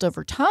and felt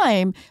over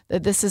time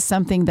that this is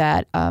something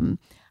that I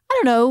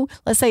don't know,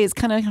 let's say it's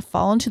kind of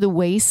fallen to the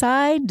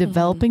wayside,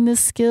 developing this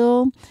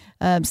skill.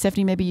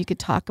 Stephanie, maybe you could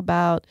talk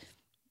about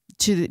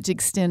to the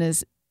extent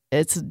as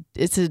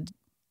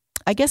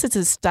I guess it's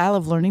a style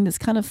of learning that's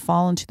kind of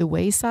fallen to the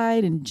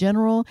wayside in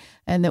general,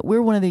 and that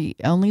we're one of the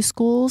only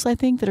schools, I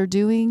think, that are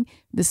doing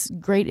this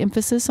great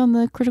emphasis on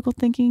the critical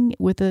thinking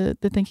with the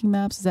thinking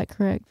maps. Is that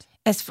correct?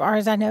 As far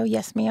as I know,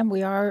 yes, ma'am.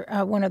 We are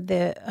one of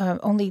the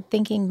only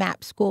thinking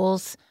map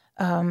schools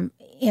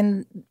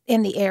in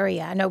the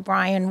area. I know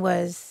Brian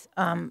was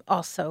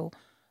also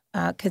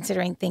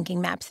considering thinking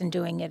maps and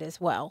doing it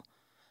as well.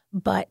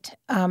 But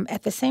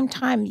at the same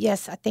time,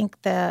 yes, I think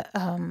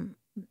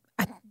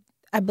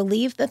I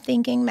believe the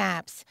thinking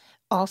maps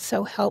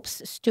also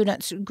helps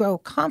students grow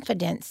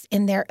confidence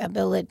in their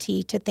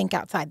ability to think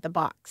outside the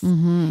box.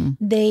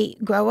 They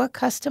grow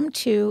accustomed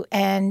to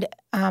and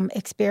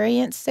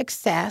experience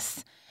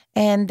success,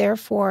 and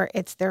therefore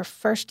it's their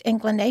first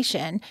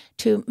inclination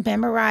to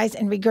memorize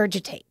and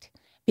regurgitate,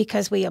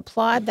 because we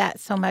applaud that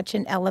so much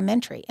in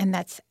elementary, and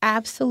that's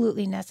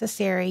absolutely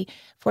necessary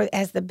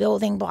as the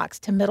building blocks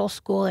to middle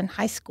school and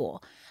high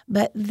school.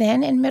 But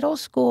then in middle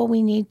school,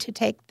 we need to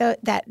take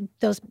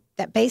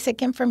that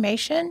basic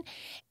information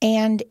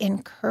and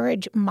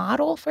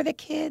model for the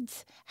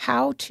kids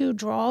how to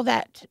draw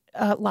that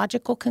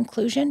logical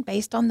conclusion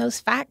based on those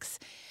facts.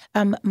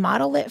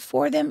 Model it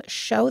for them,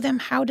 show them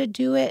how to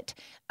do it.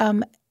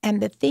 And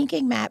the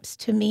thinking maps,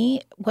 to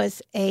me,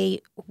 was a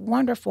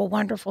wonderful,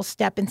 wonderful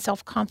step in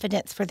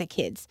self-confidence for the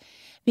kids,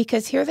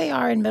 because here they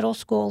are in middle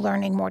school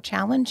learning more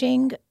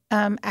challenging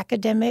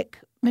academic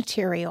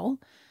material.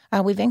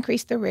 We've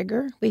increased the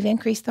rigor. We've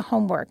increased the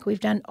homework. We've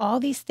done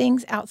all these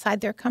things outside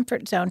their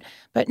comfort zone.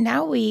 But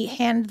now we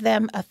hand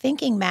them a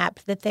thinking map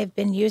that they've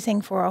been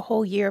using for a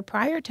whole year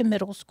prior to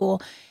middle school.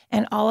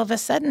 And all of a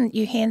sudden,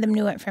 you hand them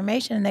new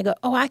information and they go,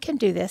 oh, I can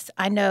do this.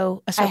 I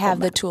know a circle I have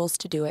map. the tools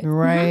to do it.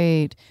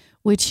 Right.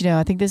 Which,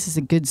 I think this is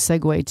a good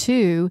segue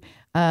to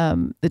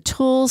the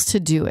tools to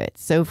do it.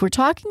 So if we're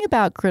talking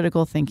about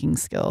critical thinking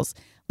skills,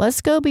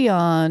 let's go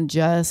beyond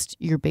just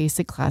your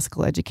basic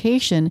classical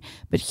education,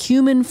 but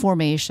human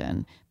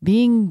formation,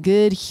 being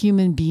good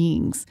human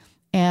beings.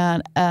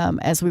 And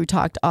as we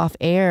talked off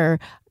air,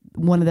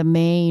 one of the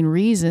main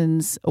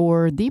reasons,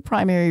 or the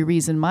primary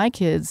reason my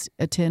kids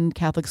attend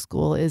Catholic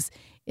school, is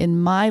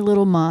in my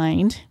little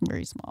mind,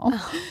 very small,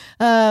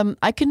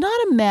 I could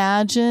not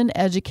imagine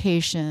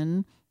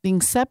education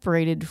being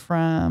separated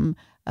from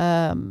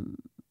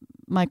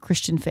my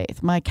Christian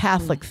faith, my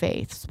Catholic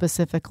faith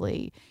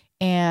specifically,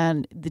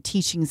 and the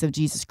teachings of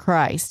Jesus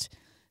Christ.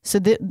 So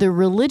the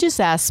religious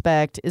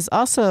aspect is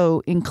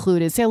also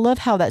included. See, I love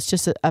how that's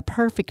just a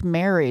perfect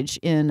marriage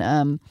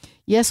in,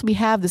 yes, we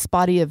have this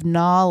body of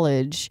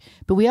knowledge,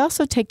 but we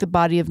also take the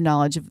body of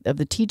knowledge of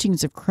the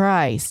teachings of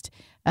Christ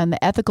and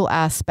the ethical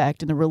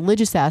aspect and the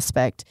religious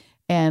aspect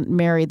and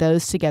marry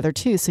those together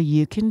too, so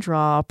you can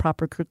draw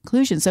proper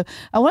conclusions. So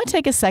I want to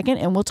take a second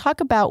and we'll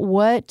talk about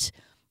what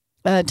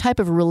type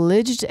of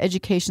religious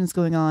education is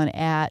going on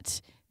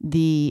at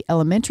the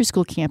elementary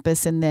school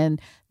campus, and then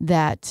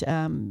that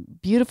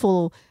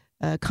beautiful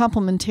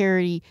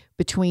complementarity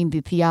between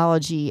the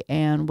theology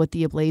and what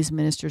the Ablaze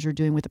ministers are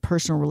doing with the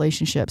personal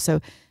relationship. So,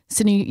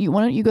 Cindy,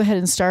 why don't you go ahead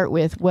and start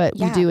with what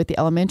we do at the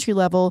elementary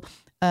level?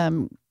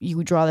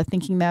 You draw the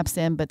thinking maps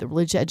in, but the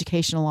religious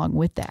education along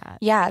with that.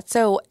 Yeah,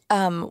 so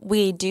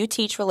we do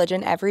teach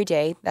religion every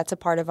day. That's a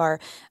part of our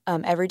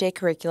everyday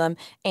curriculum,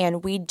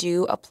 and we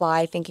do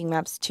apply thinking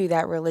maps to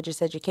that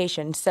religious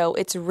education. So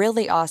it's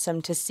really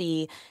awesome to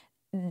see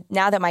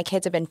now that my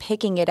kids have been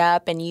picking it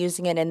up and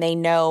using it, and they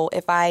know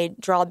if I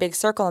draw a big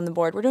circle on the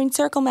board, we're doing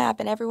circle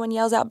map, and everyone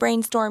yells out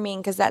brainstorming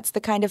because that's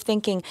the kind of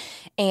thinking,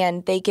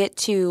 and they get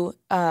to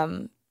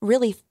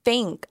really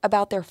think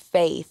about their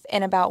faith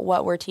and about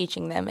what we're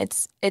teaching them.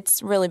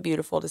 It's really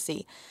beautiful to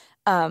see.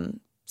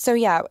 So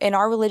yeah, in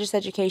our religious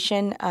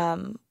education,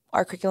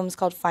 our curriculum is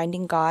called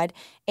Finding God,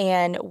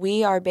 and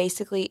we are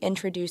basically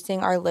introducing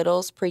our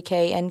littles,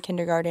 pre-K and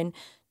kindergarten,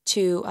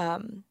 to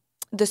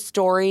the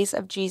stories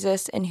of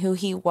Jesus and who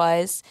he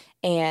was,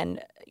 and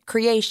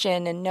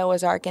creation and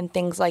Noah's Ark and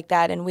things like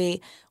that. And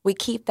we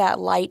keep that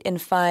light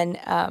and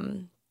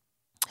fun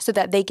so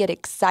that they get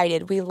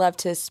excited. We love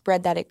to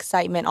spread that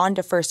excitement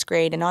onto first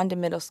grade and onto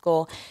middle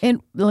school.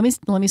 And let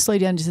me slow you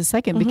down just a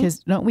second, because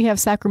don't we have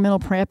sacramental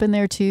prep in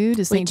there too?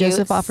 Does St.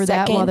 Joseph offer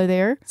that while they're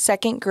there?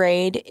 Second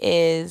grade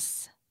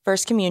is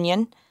First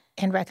Communion.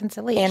 And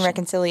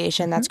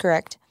reconciliation. That's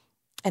correct.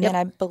 And then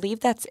I believe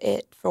that's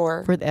it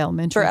for the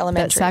elementary. For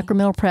elementary. That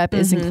sacramental prep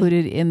is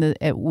included in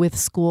with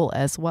school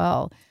as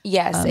well.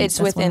 Yes, it's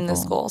within wonderful.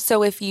 the school.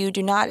 So if you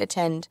do not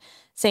attend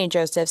St.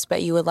 Joseph's,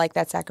 but you would like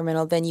that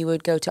sacramental, then you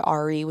would go to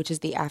RE, which is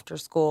the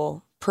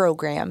after-school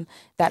program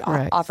that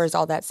offers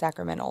all that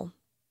sacramental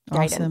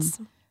guidance.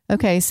 Awesome.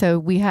 Okay, so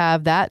we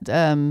have that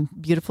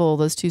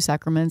those two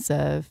sacraments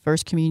of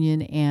First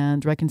Communion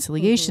and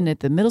reconciliation at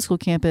the middle school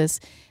campus,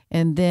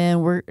 and then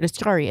we're at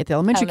the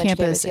elementary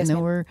campus, and then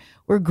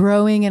we're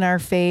growing in our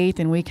faith,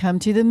 and we come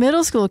to the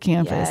middle school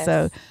campus. Yes.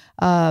 So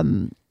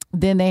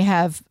then they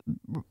have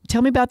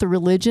tell me about the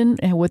religion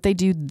and what they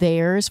do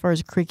there as far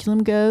as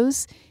curriculum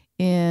goes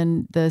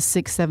in the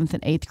 6th, 7th,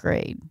 and 8th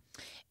grade.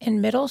 In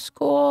middle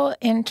school,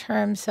 in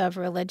terms of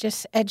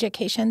religious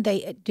education,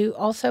 they do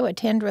also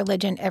attend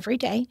religion every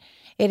day.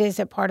 It is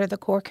a part of the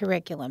core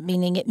curriculum,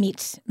 meaning it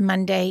meets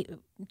Monday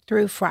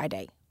through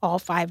Friday, all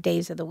 5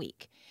 days of the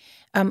week.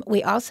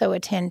 We also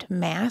attend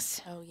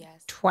Mass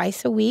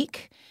twice a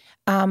week.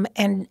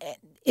 And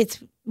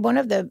it's one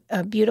of the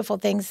beautiful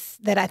things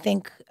that I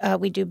think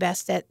we do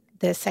best at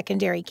the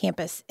secondary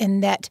campus, in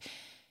that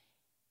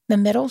the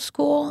middle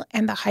school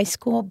and the high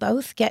school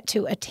both get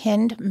to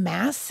attend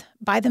Mass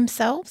by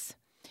themselves.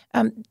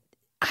 High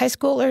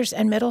schoolers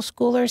and middle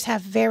schoolers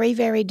have very,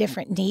 very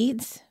different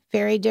needs,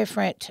 very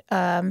different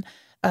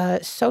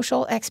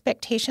social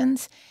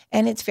expectations,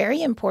 and it's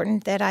very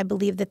important that I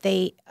believe that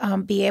they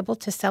be able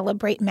to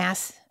celebrate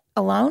Mass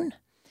alone.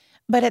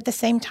 But at the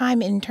same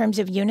time, in terms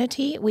of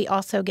unity, we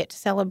also get to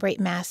celebrate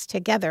Mass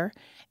together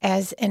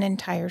as an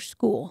entire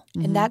school.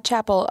 And that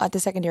chapel at the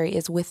secondary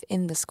is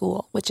within the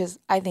school, which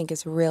I think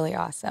is really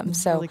awesome.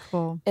 So really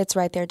cool. It's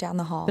right there down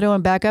the hall. But I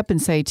want to back up and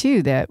say,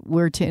 too, that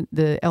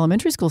the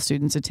elementary school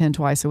students attend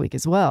twice a week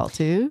as well,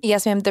 too.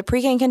 Yes, ma'am. The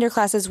pre-K and kinder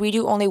classes, we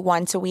do only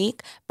once a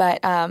week,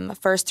 but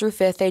 1st through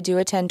 5th, they do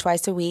attend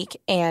twice a week.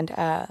 And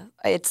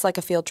it's like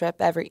a field trip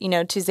every,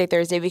 Tuesday,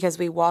 Thursday, because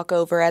we walk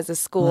over as a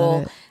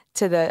school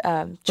to the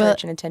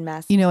church and attend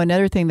Mass.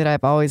 Another thing that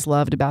I've always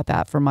loved about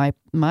that for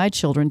my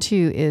children,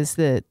 too, is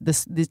that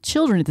the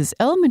children at this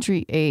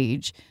elementary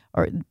age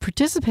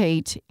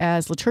participate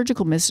as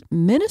liturgical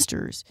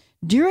ministers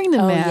during the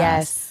Mass.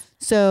 Yes.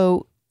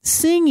 So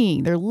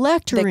singing, they're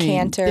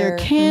lecturing, they're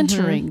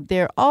cantering,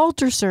 they're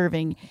altar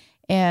serving.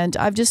 And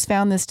I've just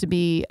found this to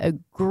be a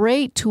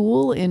great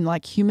tool in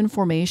human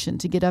formation,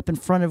 to get up in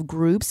front of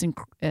groups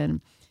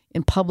and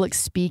in public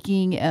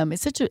speaking.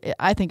 It's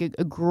I think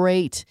a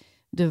great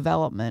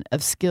development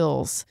of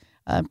skills.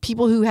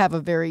 People who have a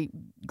very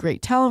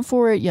great talent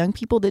for it, young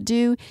people that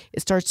do,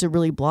 it starts to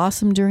really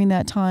blossom during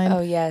that time.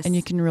 Oh, yes. And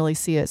you can really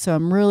see it. So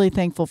I'm really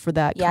thankful for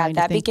that. Yeah,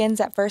 that begins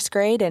at 1st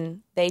grade,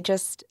 and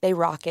they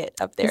rock it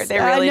up there. They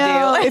really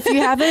do. If you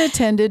haven't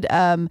attended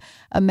a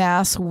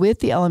Mass with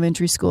the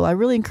elementary school, I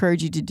really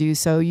encourage you to do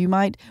so. You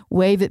might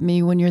wave at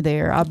me when you're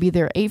there. I'll be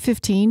there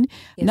 8:15,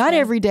 not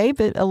every day,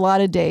 but a lot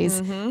of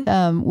days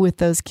with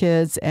those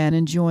kids and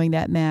enjoying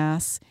that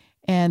Mass.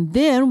 And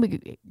then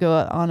we go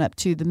on up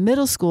to the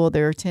middle school.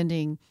 They're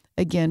attending,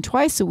 again,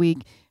 twice a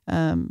week.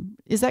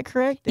 Is that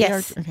correct?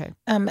 Yes. Okay.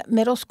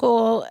 Middle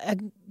school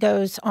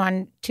goes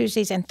on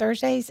Tuesdays and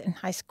Thursdays, and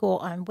high school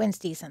on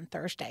Wednesdays and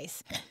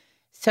Thursdays.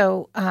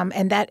 So,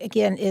 and that,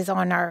 again, is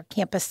on our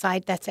campus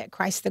site. That's at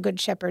Christ the Good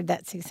Shepherd,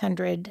 that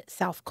 600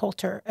 South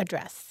Coulter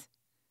address.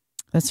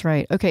 That's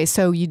right. Okay,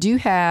 so you do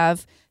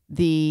have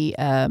the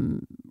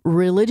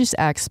religious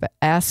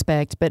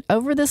aspect, but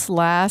over this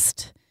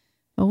last...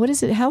 what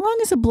is it? How long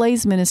has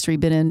Ablaze Ministry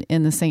been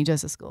in the St.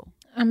 Joseph School?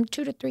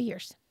 2 to 3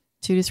 years.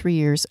 2 to 3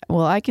 years.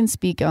 Well, I can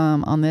speak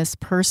on this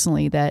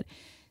personally.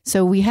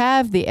 So we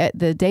have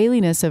the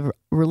dailiness of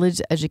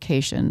religious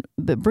education,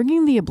 but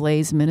bringing the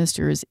Ablaze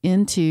ministers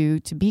to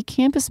be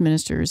campus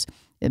ministers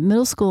at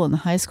middle school and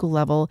the high school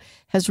level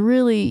has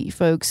really,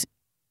 folks,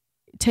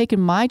 taken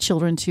my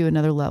children to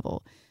another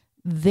level.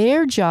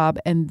 Their job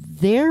and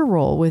their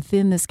role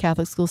within this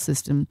Catholic school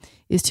system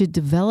is to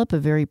develop a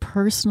very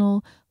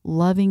personal,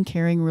 loving,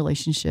 caring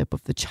relationship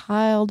with the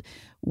child,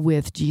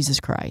 with Jesus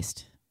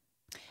Christ.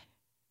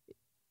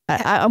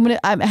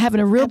 I'm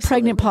having a real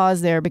pregnant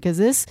pause there, because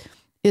this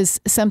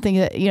is something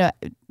that,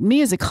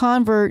 me as a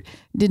convert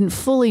didn't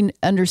fully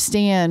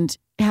understand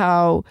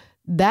how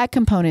that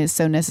component is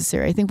so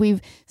necessary. I think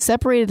we've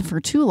separated them for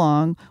too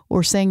long,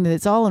 or saying that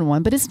it's all in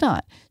one, but it's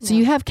not. So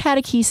you have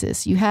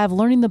catechesis, you have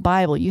learning the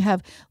Bible, you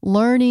have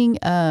learning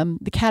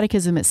the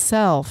catechism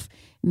itself,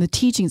 and the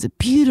teachings, a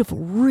beautiful,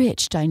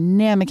 rich,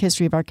 dynamic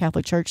history of our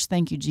Catholic Church.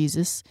 Thank you,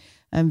 Jesus.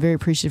 I'm very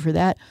appreciative for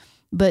that.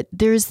 But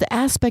there's the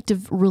aspect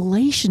of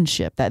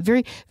relationship, that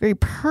very, very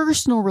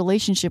personal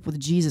relationship with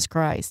Jesus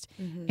Christ.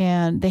 Mm-hmm.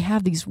 And they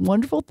have these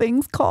wonderful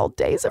things called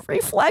days of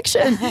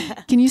reflection.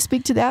 Can you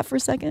speak to that for a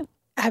second?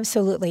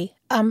 Absolutely.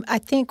 I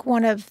think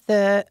one of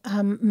the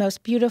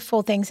most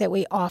beautiful things that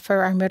we offer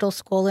our middle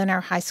school and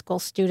our high school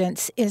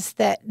students is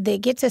that they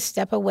get to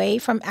step away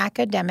from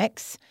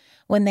academics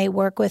when they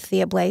work with the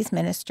Ablaze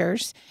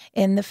ministers,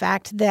 in the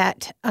fact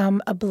that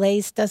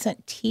Ablaze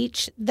doesn't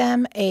teach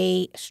them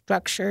a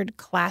structured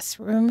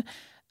classroom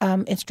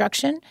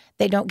instruction.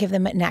 They don't give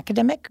them an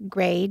academic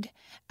grade.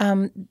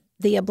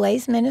 The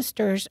Ablaze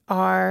ministers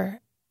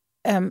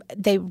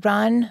they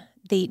run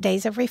the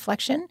days of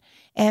reflection,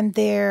 and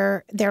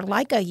they're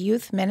like a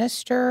youth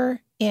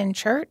minister in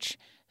church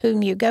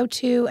whom you go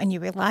to and you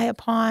rely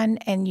upon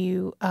and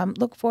you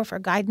look for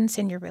guidance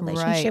in your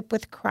relationship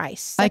with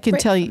Christ. I can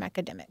tell you, from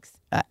academics.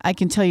 I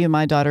can tell you,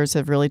 my daughters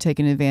have really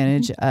taken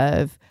advantage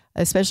of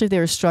especially if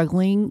they're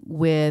struggling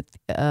with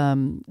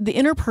the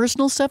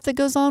interpersonal stuff that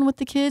goes on with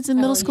the kids in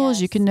middle school.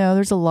 As you can know,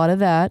 there's a lot of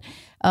that.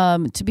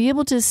 To be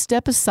able to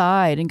step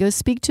aside and go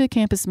speak to a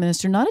campus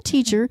minister, not a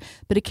teacher,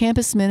 but a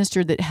campus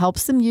minister that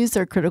helps them use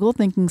their critical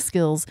thinking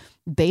skills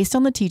based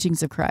on the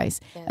teachings of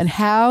Christ and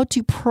how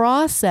to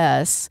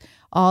process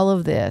all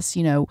of this,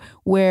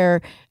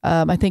 where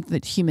I think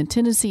that human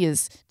tendency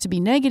is to be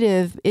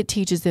negative. It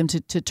teaches them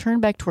to turn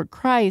back toward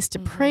Christ, to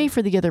pray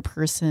for the other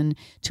person,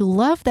 to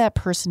love that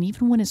person,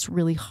 even when it's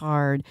really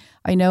hard.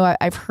 I know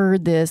I've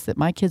heard this, that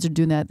my kids are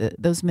doing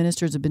that those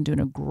ministers have been doing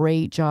a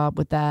great job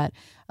with that,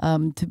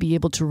 to be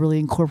able to really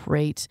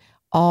incorporate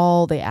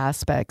all the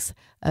aspects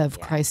of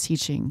Christ's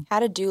teaching. How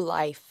to do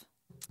life.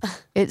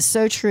 It's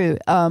so true.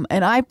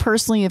 And I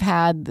personally have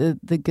had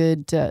the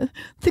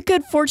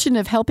good fortune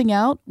of helping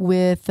out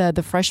with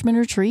the freshman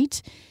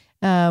retreat.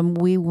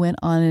 We went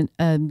on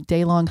a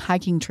day-long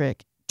hiking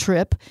trip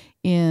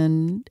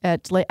out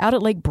at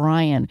Lake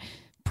Bryan.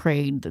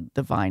 Prayed the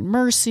Divine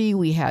Mercy.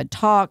 We had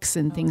talks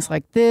and things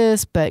like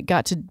this, but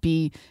got to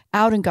be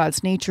out in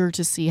God's nature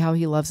to see how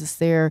He loves us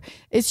there.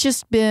 It's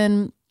just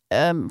been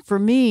for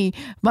me,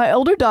 my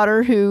older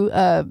daughter,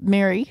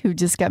 Mary, who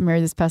just got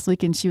married this past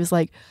weekend. She was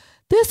like,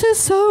 "This is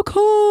so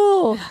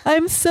cool.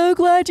 I'm so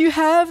glad you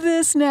have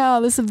this now.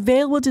 This is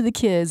available to the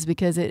kids,"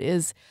 because it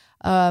is,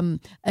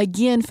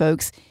 again,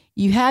 folks,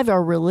 you have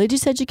our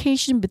religious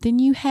education, but then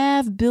you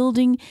have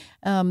building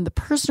the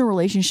personal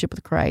relationship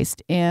with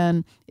Christ.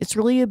 And it's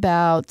really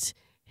about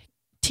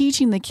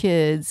teaching the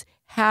kids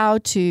how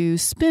to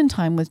spend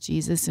time with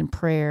Jesus in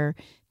prayer,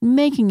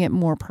 making it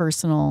more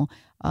personal.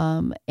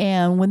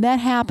 And when that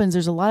happens,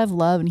 there's a lot of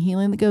love and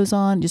healing that goes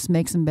on. It just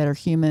makes them better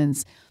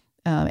humans.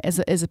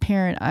 As a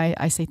parent,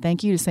 I say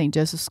thank you to St.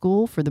 Joseph's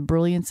School for the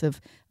brilliance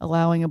of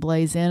allowing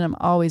Ablaze in. I'm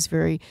always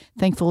very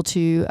thankful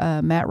to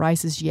Matt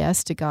Rice's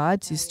yes to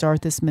God to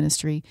start this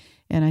ministry,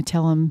 and I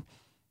tell him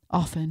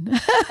often.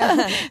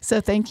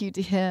 So thank you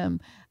to him.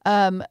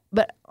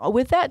 But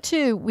with that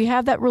too, we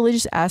have that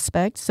religious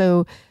aspect.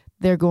 So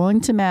they're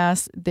going to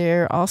Mass.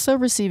 They're also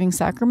receiving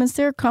sacraments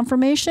there.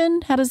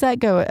 Confirmation, how does that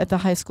go at the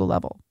high school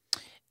level?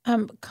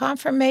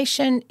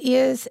 Confirmation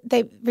is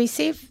they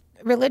receive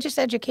religious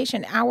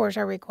education hours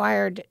are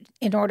required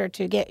in order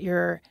to get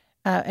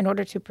in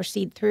order to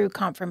proceed through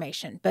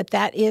confirmation, but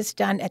that is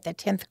done at the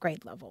 10th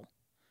grade level.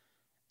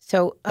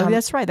 So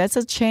that's right. That's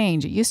a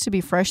change. It used to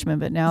be freshmen,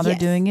 but now they're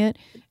doing it.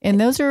 And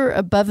those are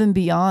above and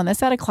beyond.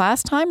 That's out of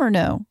class time or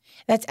no?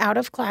 That's out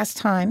of class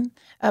time.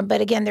 But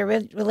again, they're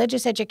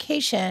religious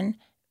education,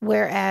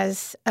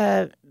 whereas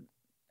a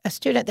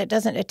student that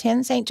doesn't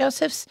attend St.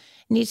 Joseph's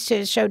needs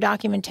to show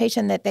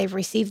documentation that they've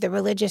received the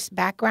religious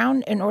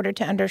background in order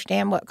to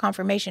understand what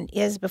confirmation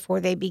is before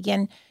they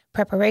begin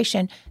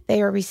preparation.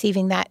 They are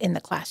receiving that in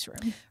the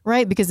classroom.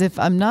 Right, because if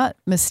I'm not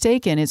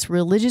mistaken, it's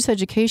religious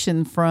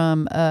education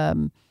from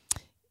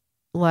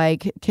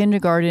like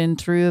kindergarten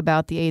through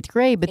about the 8th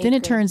grade, but then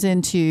it turns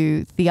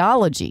into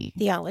theology.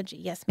 Theology,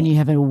 yes, ma'am. And you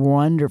have a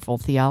wonderful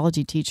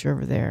theology teacher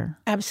over there.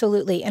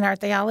 Absolutely. And our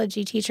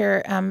theology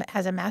teacher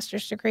has a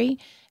master's degree,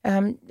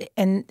 and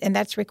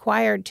that's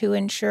required to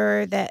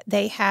ensure that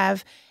they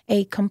have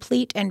a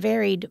complete and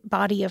varied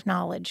body of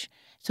knowledge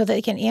so that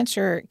they can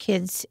answer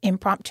kids'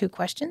 impromptu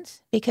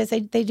questions, because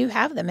they do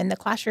have them in the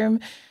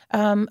classroom.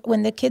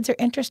 When the kids are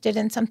interested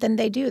in something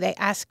they do, they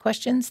ask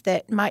questions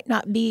that might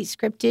not be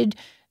scripted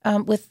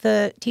with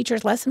the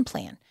teacher's lesson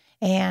plan.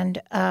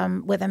 And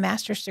with a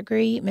master's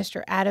degree,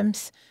 Mr.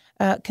 Adams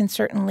can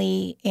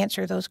certainly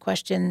answer those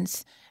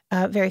questions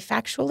very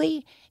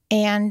factually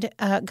and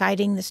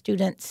guiding the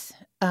students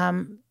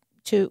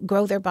to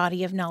grow their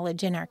body of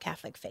knowledge in our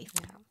Catholic faith.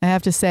 I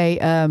have to say,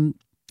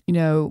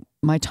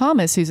 my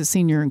Thomas, who's a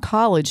senior in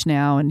college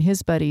now, and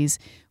his buddies,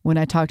 when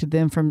I talk to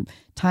them from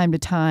time to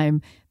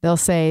time, they'll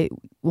say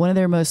one of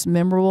their most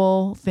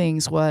memorable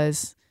things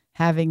was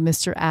having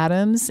Mr.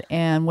 Adams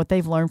and what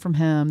they've learned from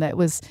him. That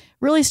was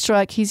really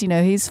struck.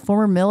 He's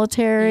former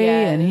military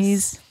and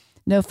he's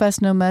no fuss,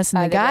 no muss.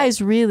 And the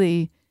guys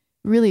really,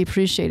 really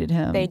appreciated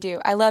him. They do.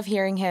 I love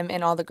hearing him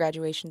in all the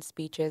graduation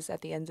speeches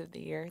at the end of the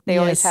year. They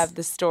always have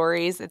the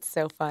stories. It's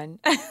so fun.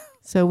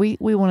 So we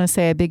want to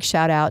say a big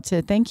shout out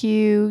to thank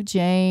you,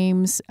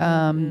 James.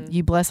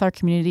 You bless our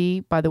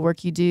community by the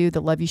work you do,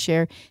 the love you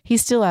share. He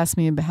still asks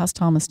me about how's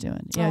Thomas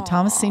doing.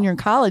 Thomas is senior in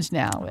college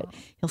now, but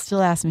he'll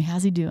still ask me,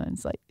 how's he doing?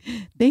 It's like,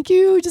 thank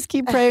you. Just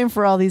keep praying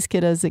for all these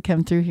kiddos that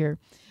come through here.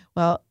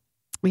 Well,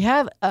 we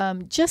have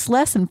just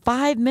less than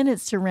 5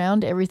 minutes to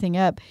round everything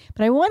up.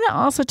 But I want to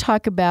also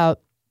talk about,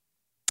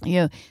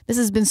 this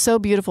has been so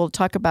beautiful to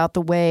talk about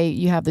the way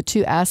you have the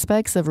two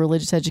aspects of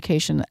religious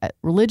education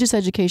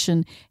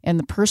and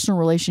the personal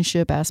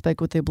relationship aspect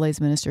with the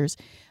Ablaze ministers.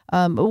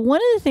 But one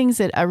of the things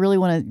that I really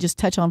want to just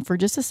touch on for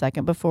just a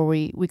second before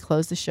we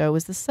close the show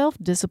is the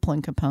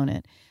self-discipline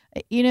component.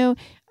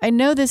 I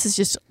know this is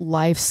just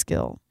life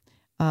skill,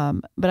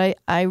 but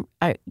I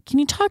can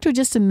you talk to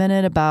just a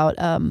minute about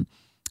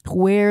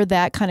where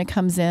that kind of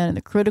comes in and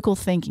the critical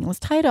thinking? Let's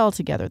tie it all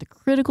together. The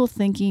critical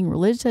thinking,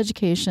 religious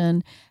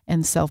education,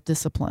 and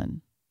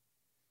self-discipline.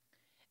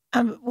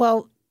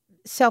 Well,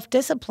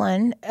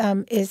 self-discipline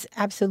is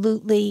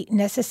absolutely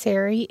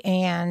necessary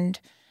and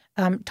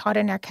taught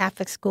in our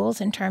Catholic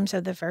schools in terms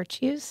of the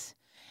virtues,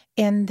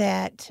 in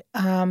that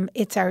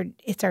it's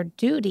our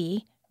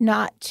duty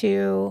not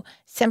to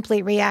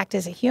simply react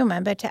as a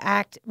human, but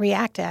to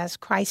react as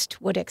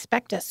Christ would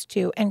expect us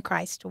to and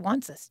Christ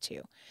wants us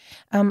to.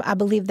 I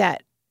believe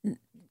that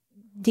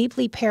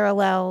deeply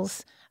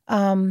parallels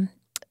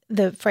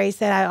the phrase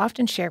that I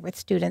often share with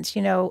students,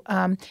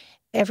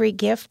 every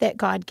gift that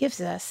God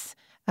gives us,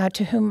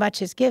 to whom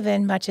much is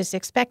given, much is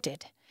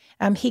expected.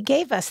 He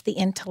gave us the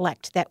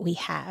intellect that we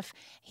have.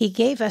 He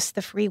gave us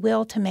the free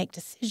will to make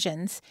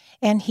decisions,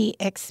 and he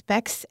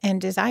expects and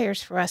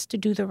desires for us to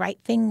do the right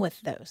thing with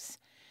those.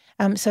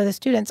 So the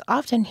students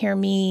often hear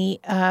me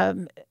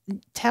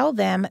tell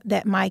them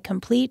that my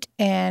complete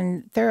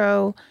and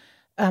thorough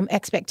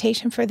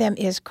expectation for them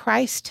is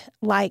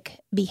Christ-like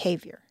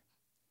behavior.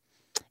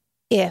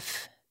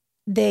 If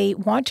they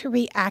want to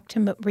react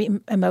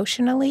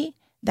emotionally,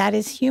 that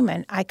is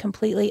human. I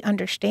completely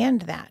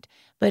understand that.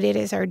 But it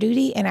is our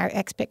duty and our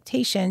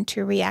expectation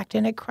to react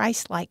in a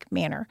Christ-like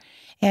manner.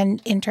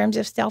 And in terms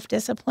of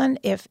self-discipline,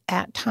 if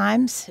at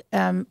times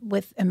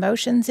with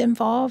emotions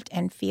involved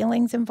and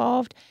feelings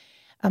involved,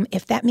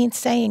 if that means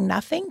saying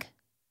nothing,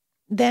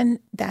 then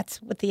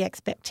that's what the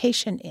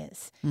expectation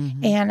is.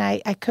 Mm-hmm. And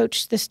I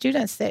coach the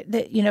students that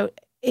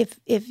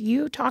if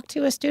you talk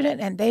to a student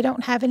and they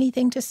don't have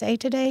anything to say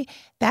today,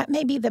 that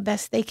may be the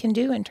best they can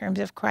do in terms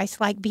of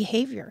Christ-like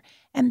behavior,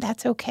 and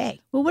that's okay.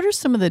 Well, what are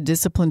some of the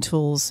discipline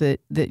tools that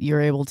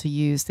you're able to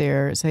use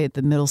there, say at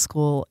the middle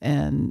school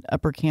and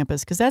upper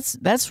campus? Because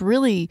that's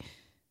really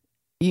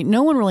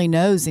no one really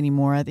knows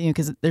anymore,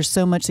 because there's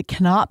so much that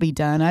cannot be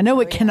done. I know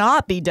what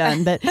cannot be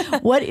done, but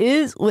what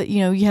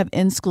you have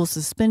in-school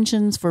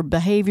suspensions for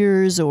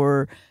behaviors,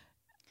 or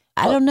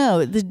I don't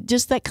know,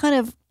 just that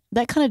kind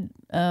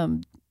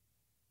of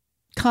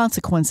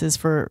consequences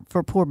for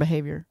poor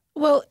behavior.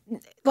 Well,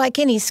 like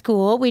any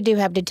school, we do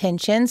have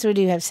detentions. We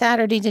do have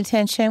Saturday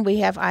detention. We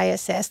have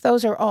ISS.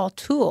 Those are all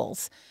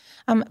tools.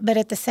 But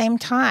at the same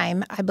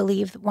time, I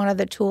believe one of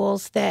the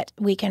tools that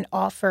we can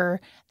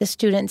offer the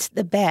students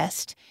the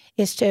best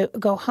is to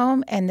go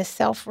home and the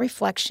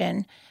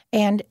self-reflection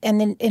and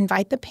then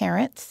invite the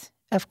parents,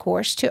 of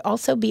course, to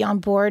also be on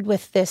board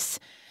with this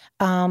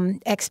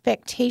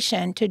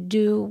expectation to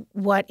do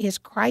what is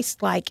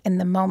Christ-like in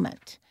the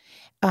moment.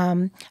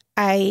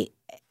 I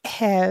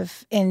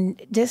have, in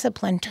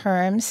discipline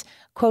terms,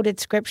 quoted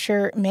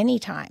scripture many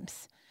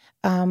times,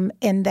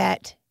 in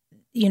that,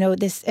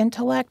 this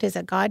intellect is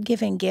a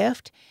God-given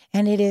gift,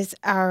 and it is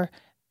our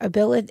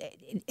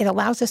ability. It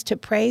allows us to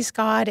praise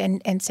God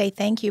and say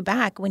thank you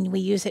back when we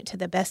use it to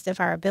the best of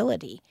our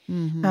ability.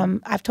 Mm-hmm.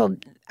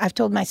 I've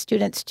told my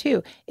students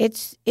too.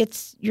 It's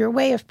your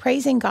way of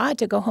praising God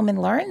to go home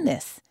and learn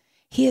this.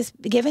 He has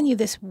given you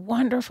this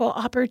wonderful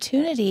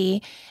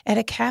opportunity at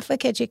a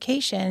Catholic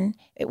education,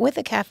 with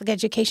a Catholic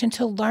education,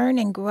 to learn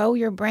and grow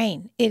your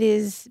brain. It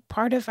is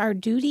part of our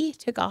duty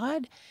to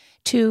God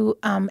to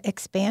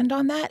expand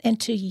on that and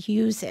to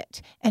use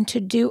it and to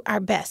do our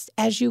best,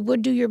 as you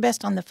would do your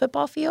best on the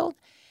football field,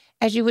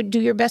 as you would do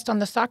your best on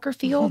the soccer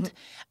field.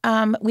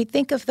 We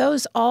think of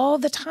those all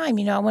the time.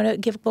 I want to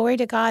give glory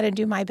to God and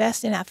do my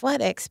best in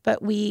athletics,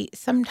 but we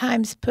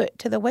sometimes put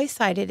to the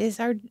wayside, it is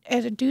our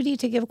duty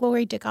to give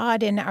glory to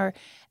God in our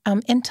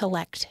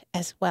intellect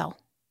as well.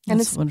 And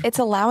it's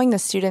allowing the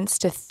students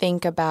to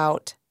think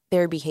about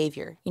their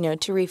behavior,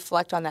 to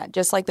reflect on that,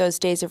 just like those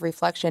days of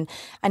reflection.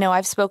 I know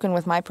I've spoken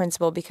with my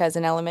principal, because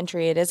in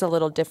elementary it is a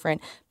little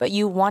different, but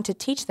you want to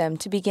teach them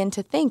to begin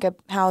to think of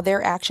how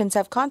their actions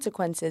have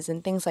consequences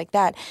and things like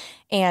that.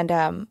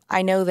 And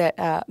I know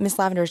that Miss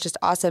Lavender is just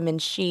awesome,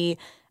 and she,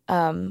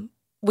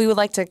 we would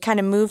like to kind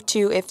of move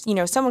to, if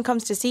someone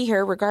comes to see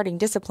her regarding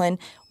discipline,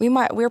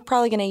 we're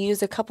probably going to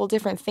use a couple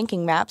different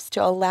thinking maps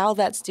to allow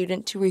that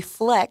student to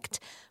reflect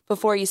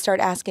before you start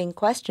asking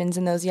questions,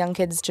 and those young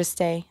kids just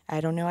say,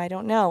 I don't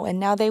know. And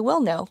now they will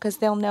know, because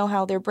they'll know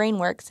how their brain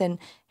works and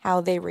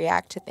how they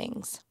react to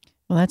things.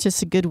 Well, that's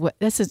just a good way.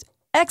 That's an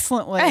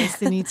excellent way,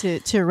 Cindy,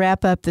 to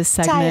wrap up this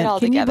segment. Tie it all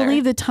Can together. You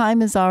believe the time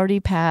has already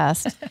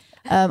passed?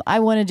 I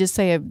want to just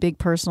say a big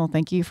personal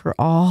thank you for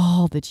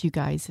all that you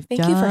guys have done.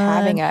 Thank you for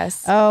having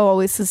us.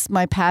 Oh, this is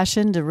my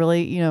passion to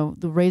really,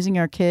 the raising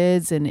our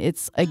kids. And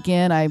it's,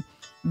 again, I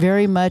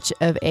very much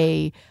of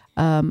a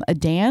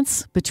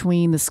dance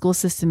between the school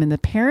system and the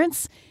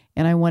parents.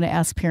 And I want to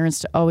ask parents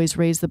to always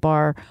raise the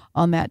bar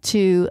on that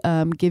too.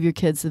 Give your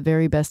kids the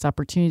very best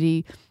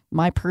opportunity.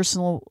 My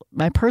personal,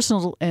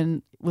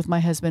 and with my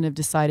husband have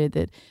decided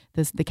that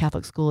the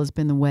Catholic school has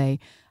been the way.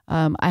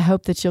 I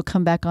hope that you'll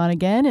come back on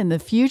again in the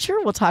future.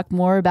 We'll talk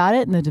more about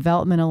it and the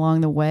development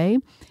along the way.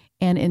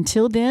 And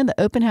until then,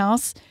 the open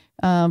house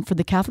for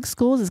the Catholic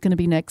schools is going to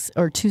be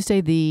Tuesday,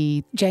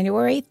 the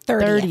January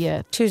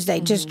 30th. Tuesday.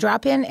 Mm-hmm. Just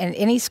drop in at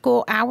any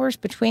school hours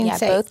between,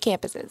 both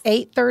campuses,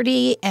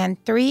 8:30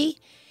 and 3,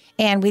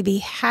 and we'd be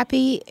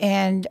happy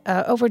and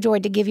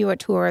overjoyed to give you a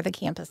tour of the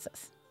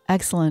campuses.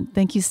 Excellent.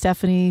 Thank you,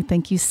 Stephanie.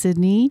 Thank you,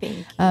 Sydney.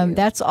 Thank you.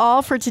 That's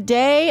all for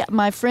today,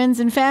 my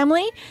friends and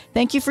family.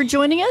 Thank you for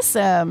joining us.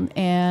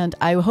 And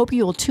I hope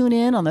you will tune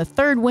in on the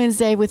third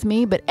Wednesday with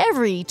me, but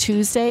every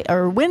Tuesday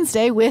or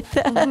Wednesday with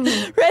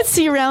Red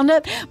Sea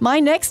Roundup.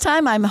 My next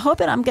time, I'm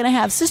hoping I'm going to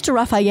have Sister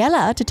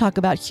Rafaela to talk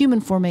about human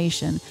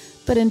formation.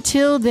 But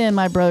until then,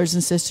 my brothers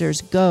and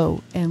sisters,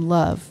 go and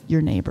love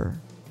your neighbor.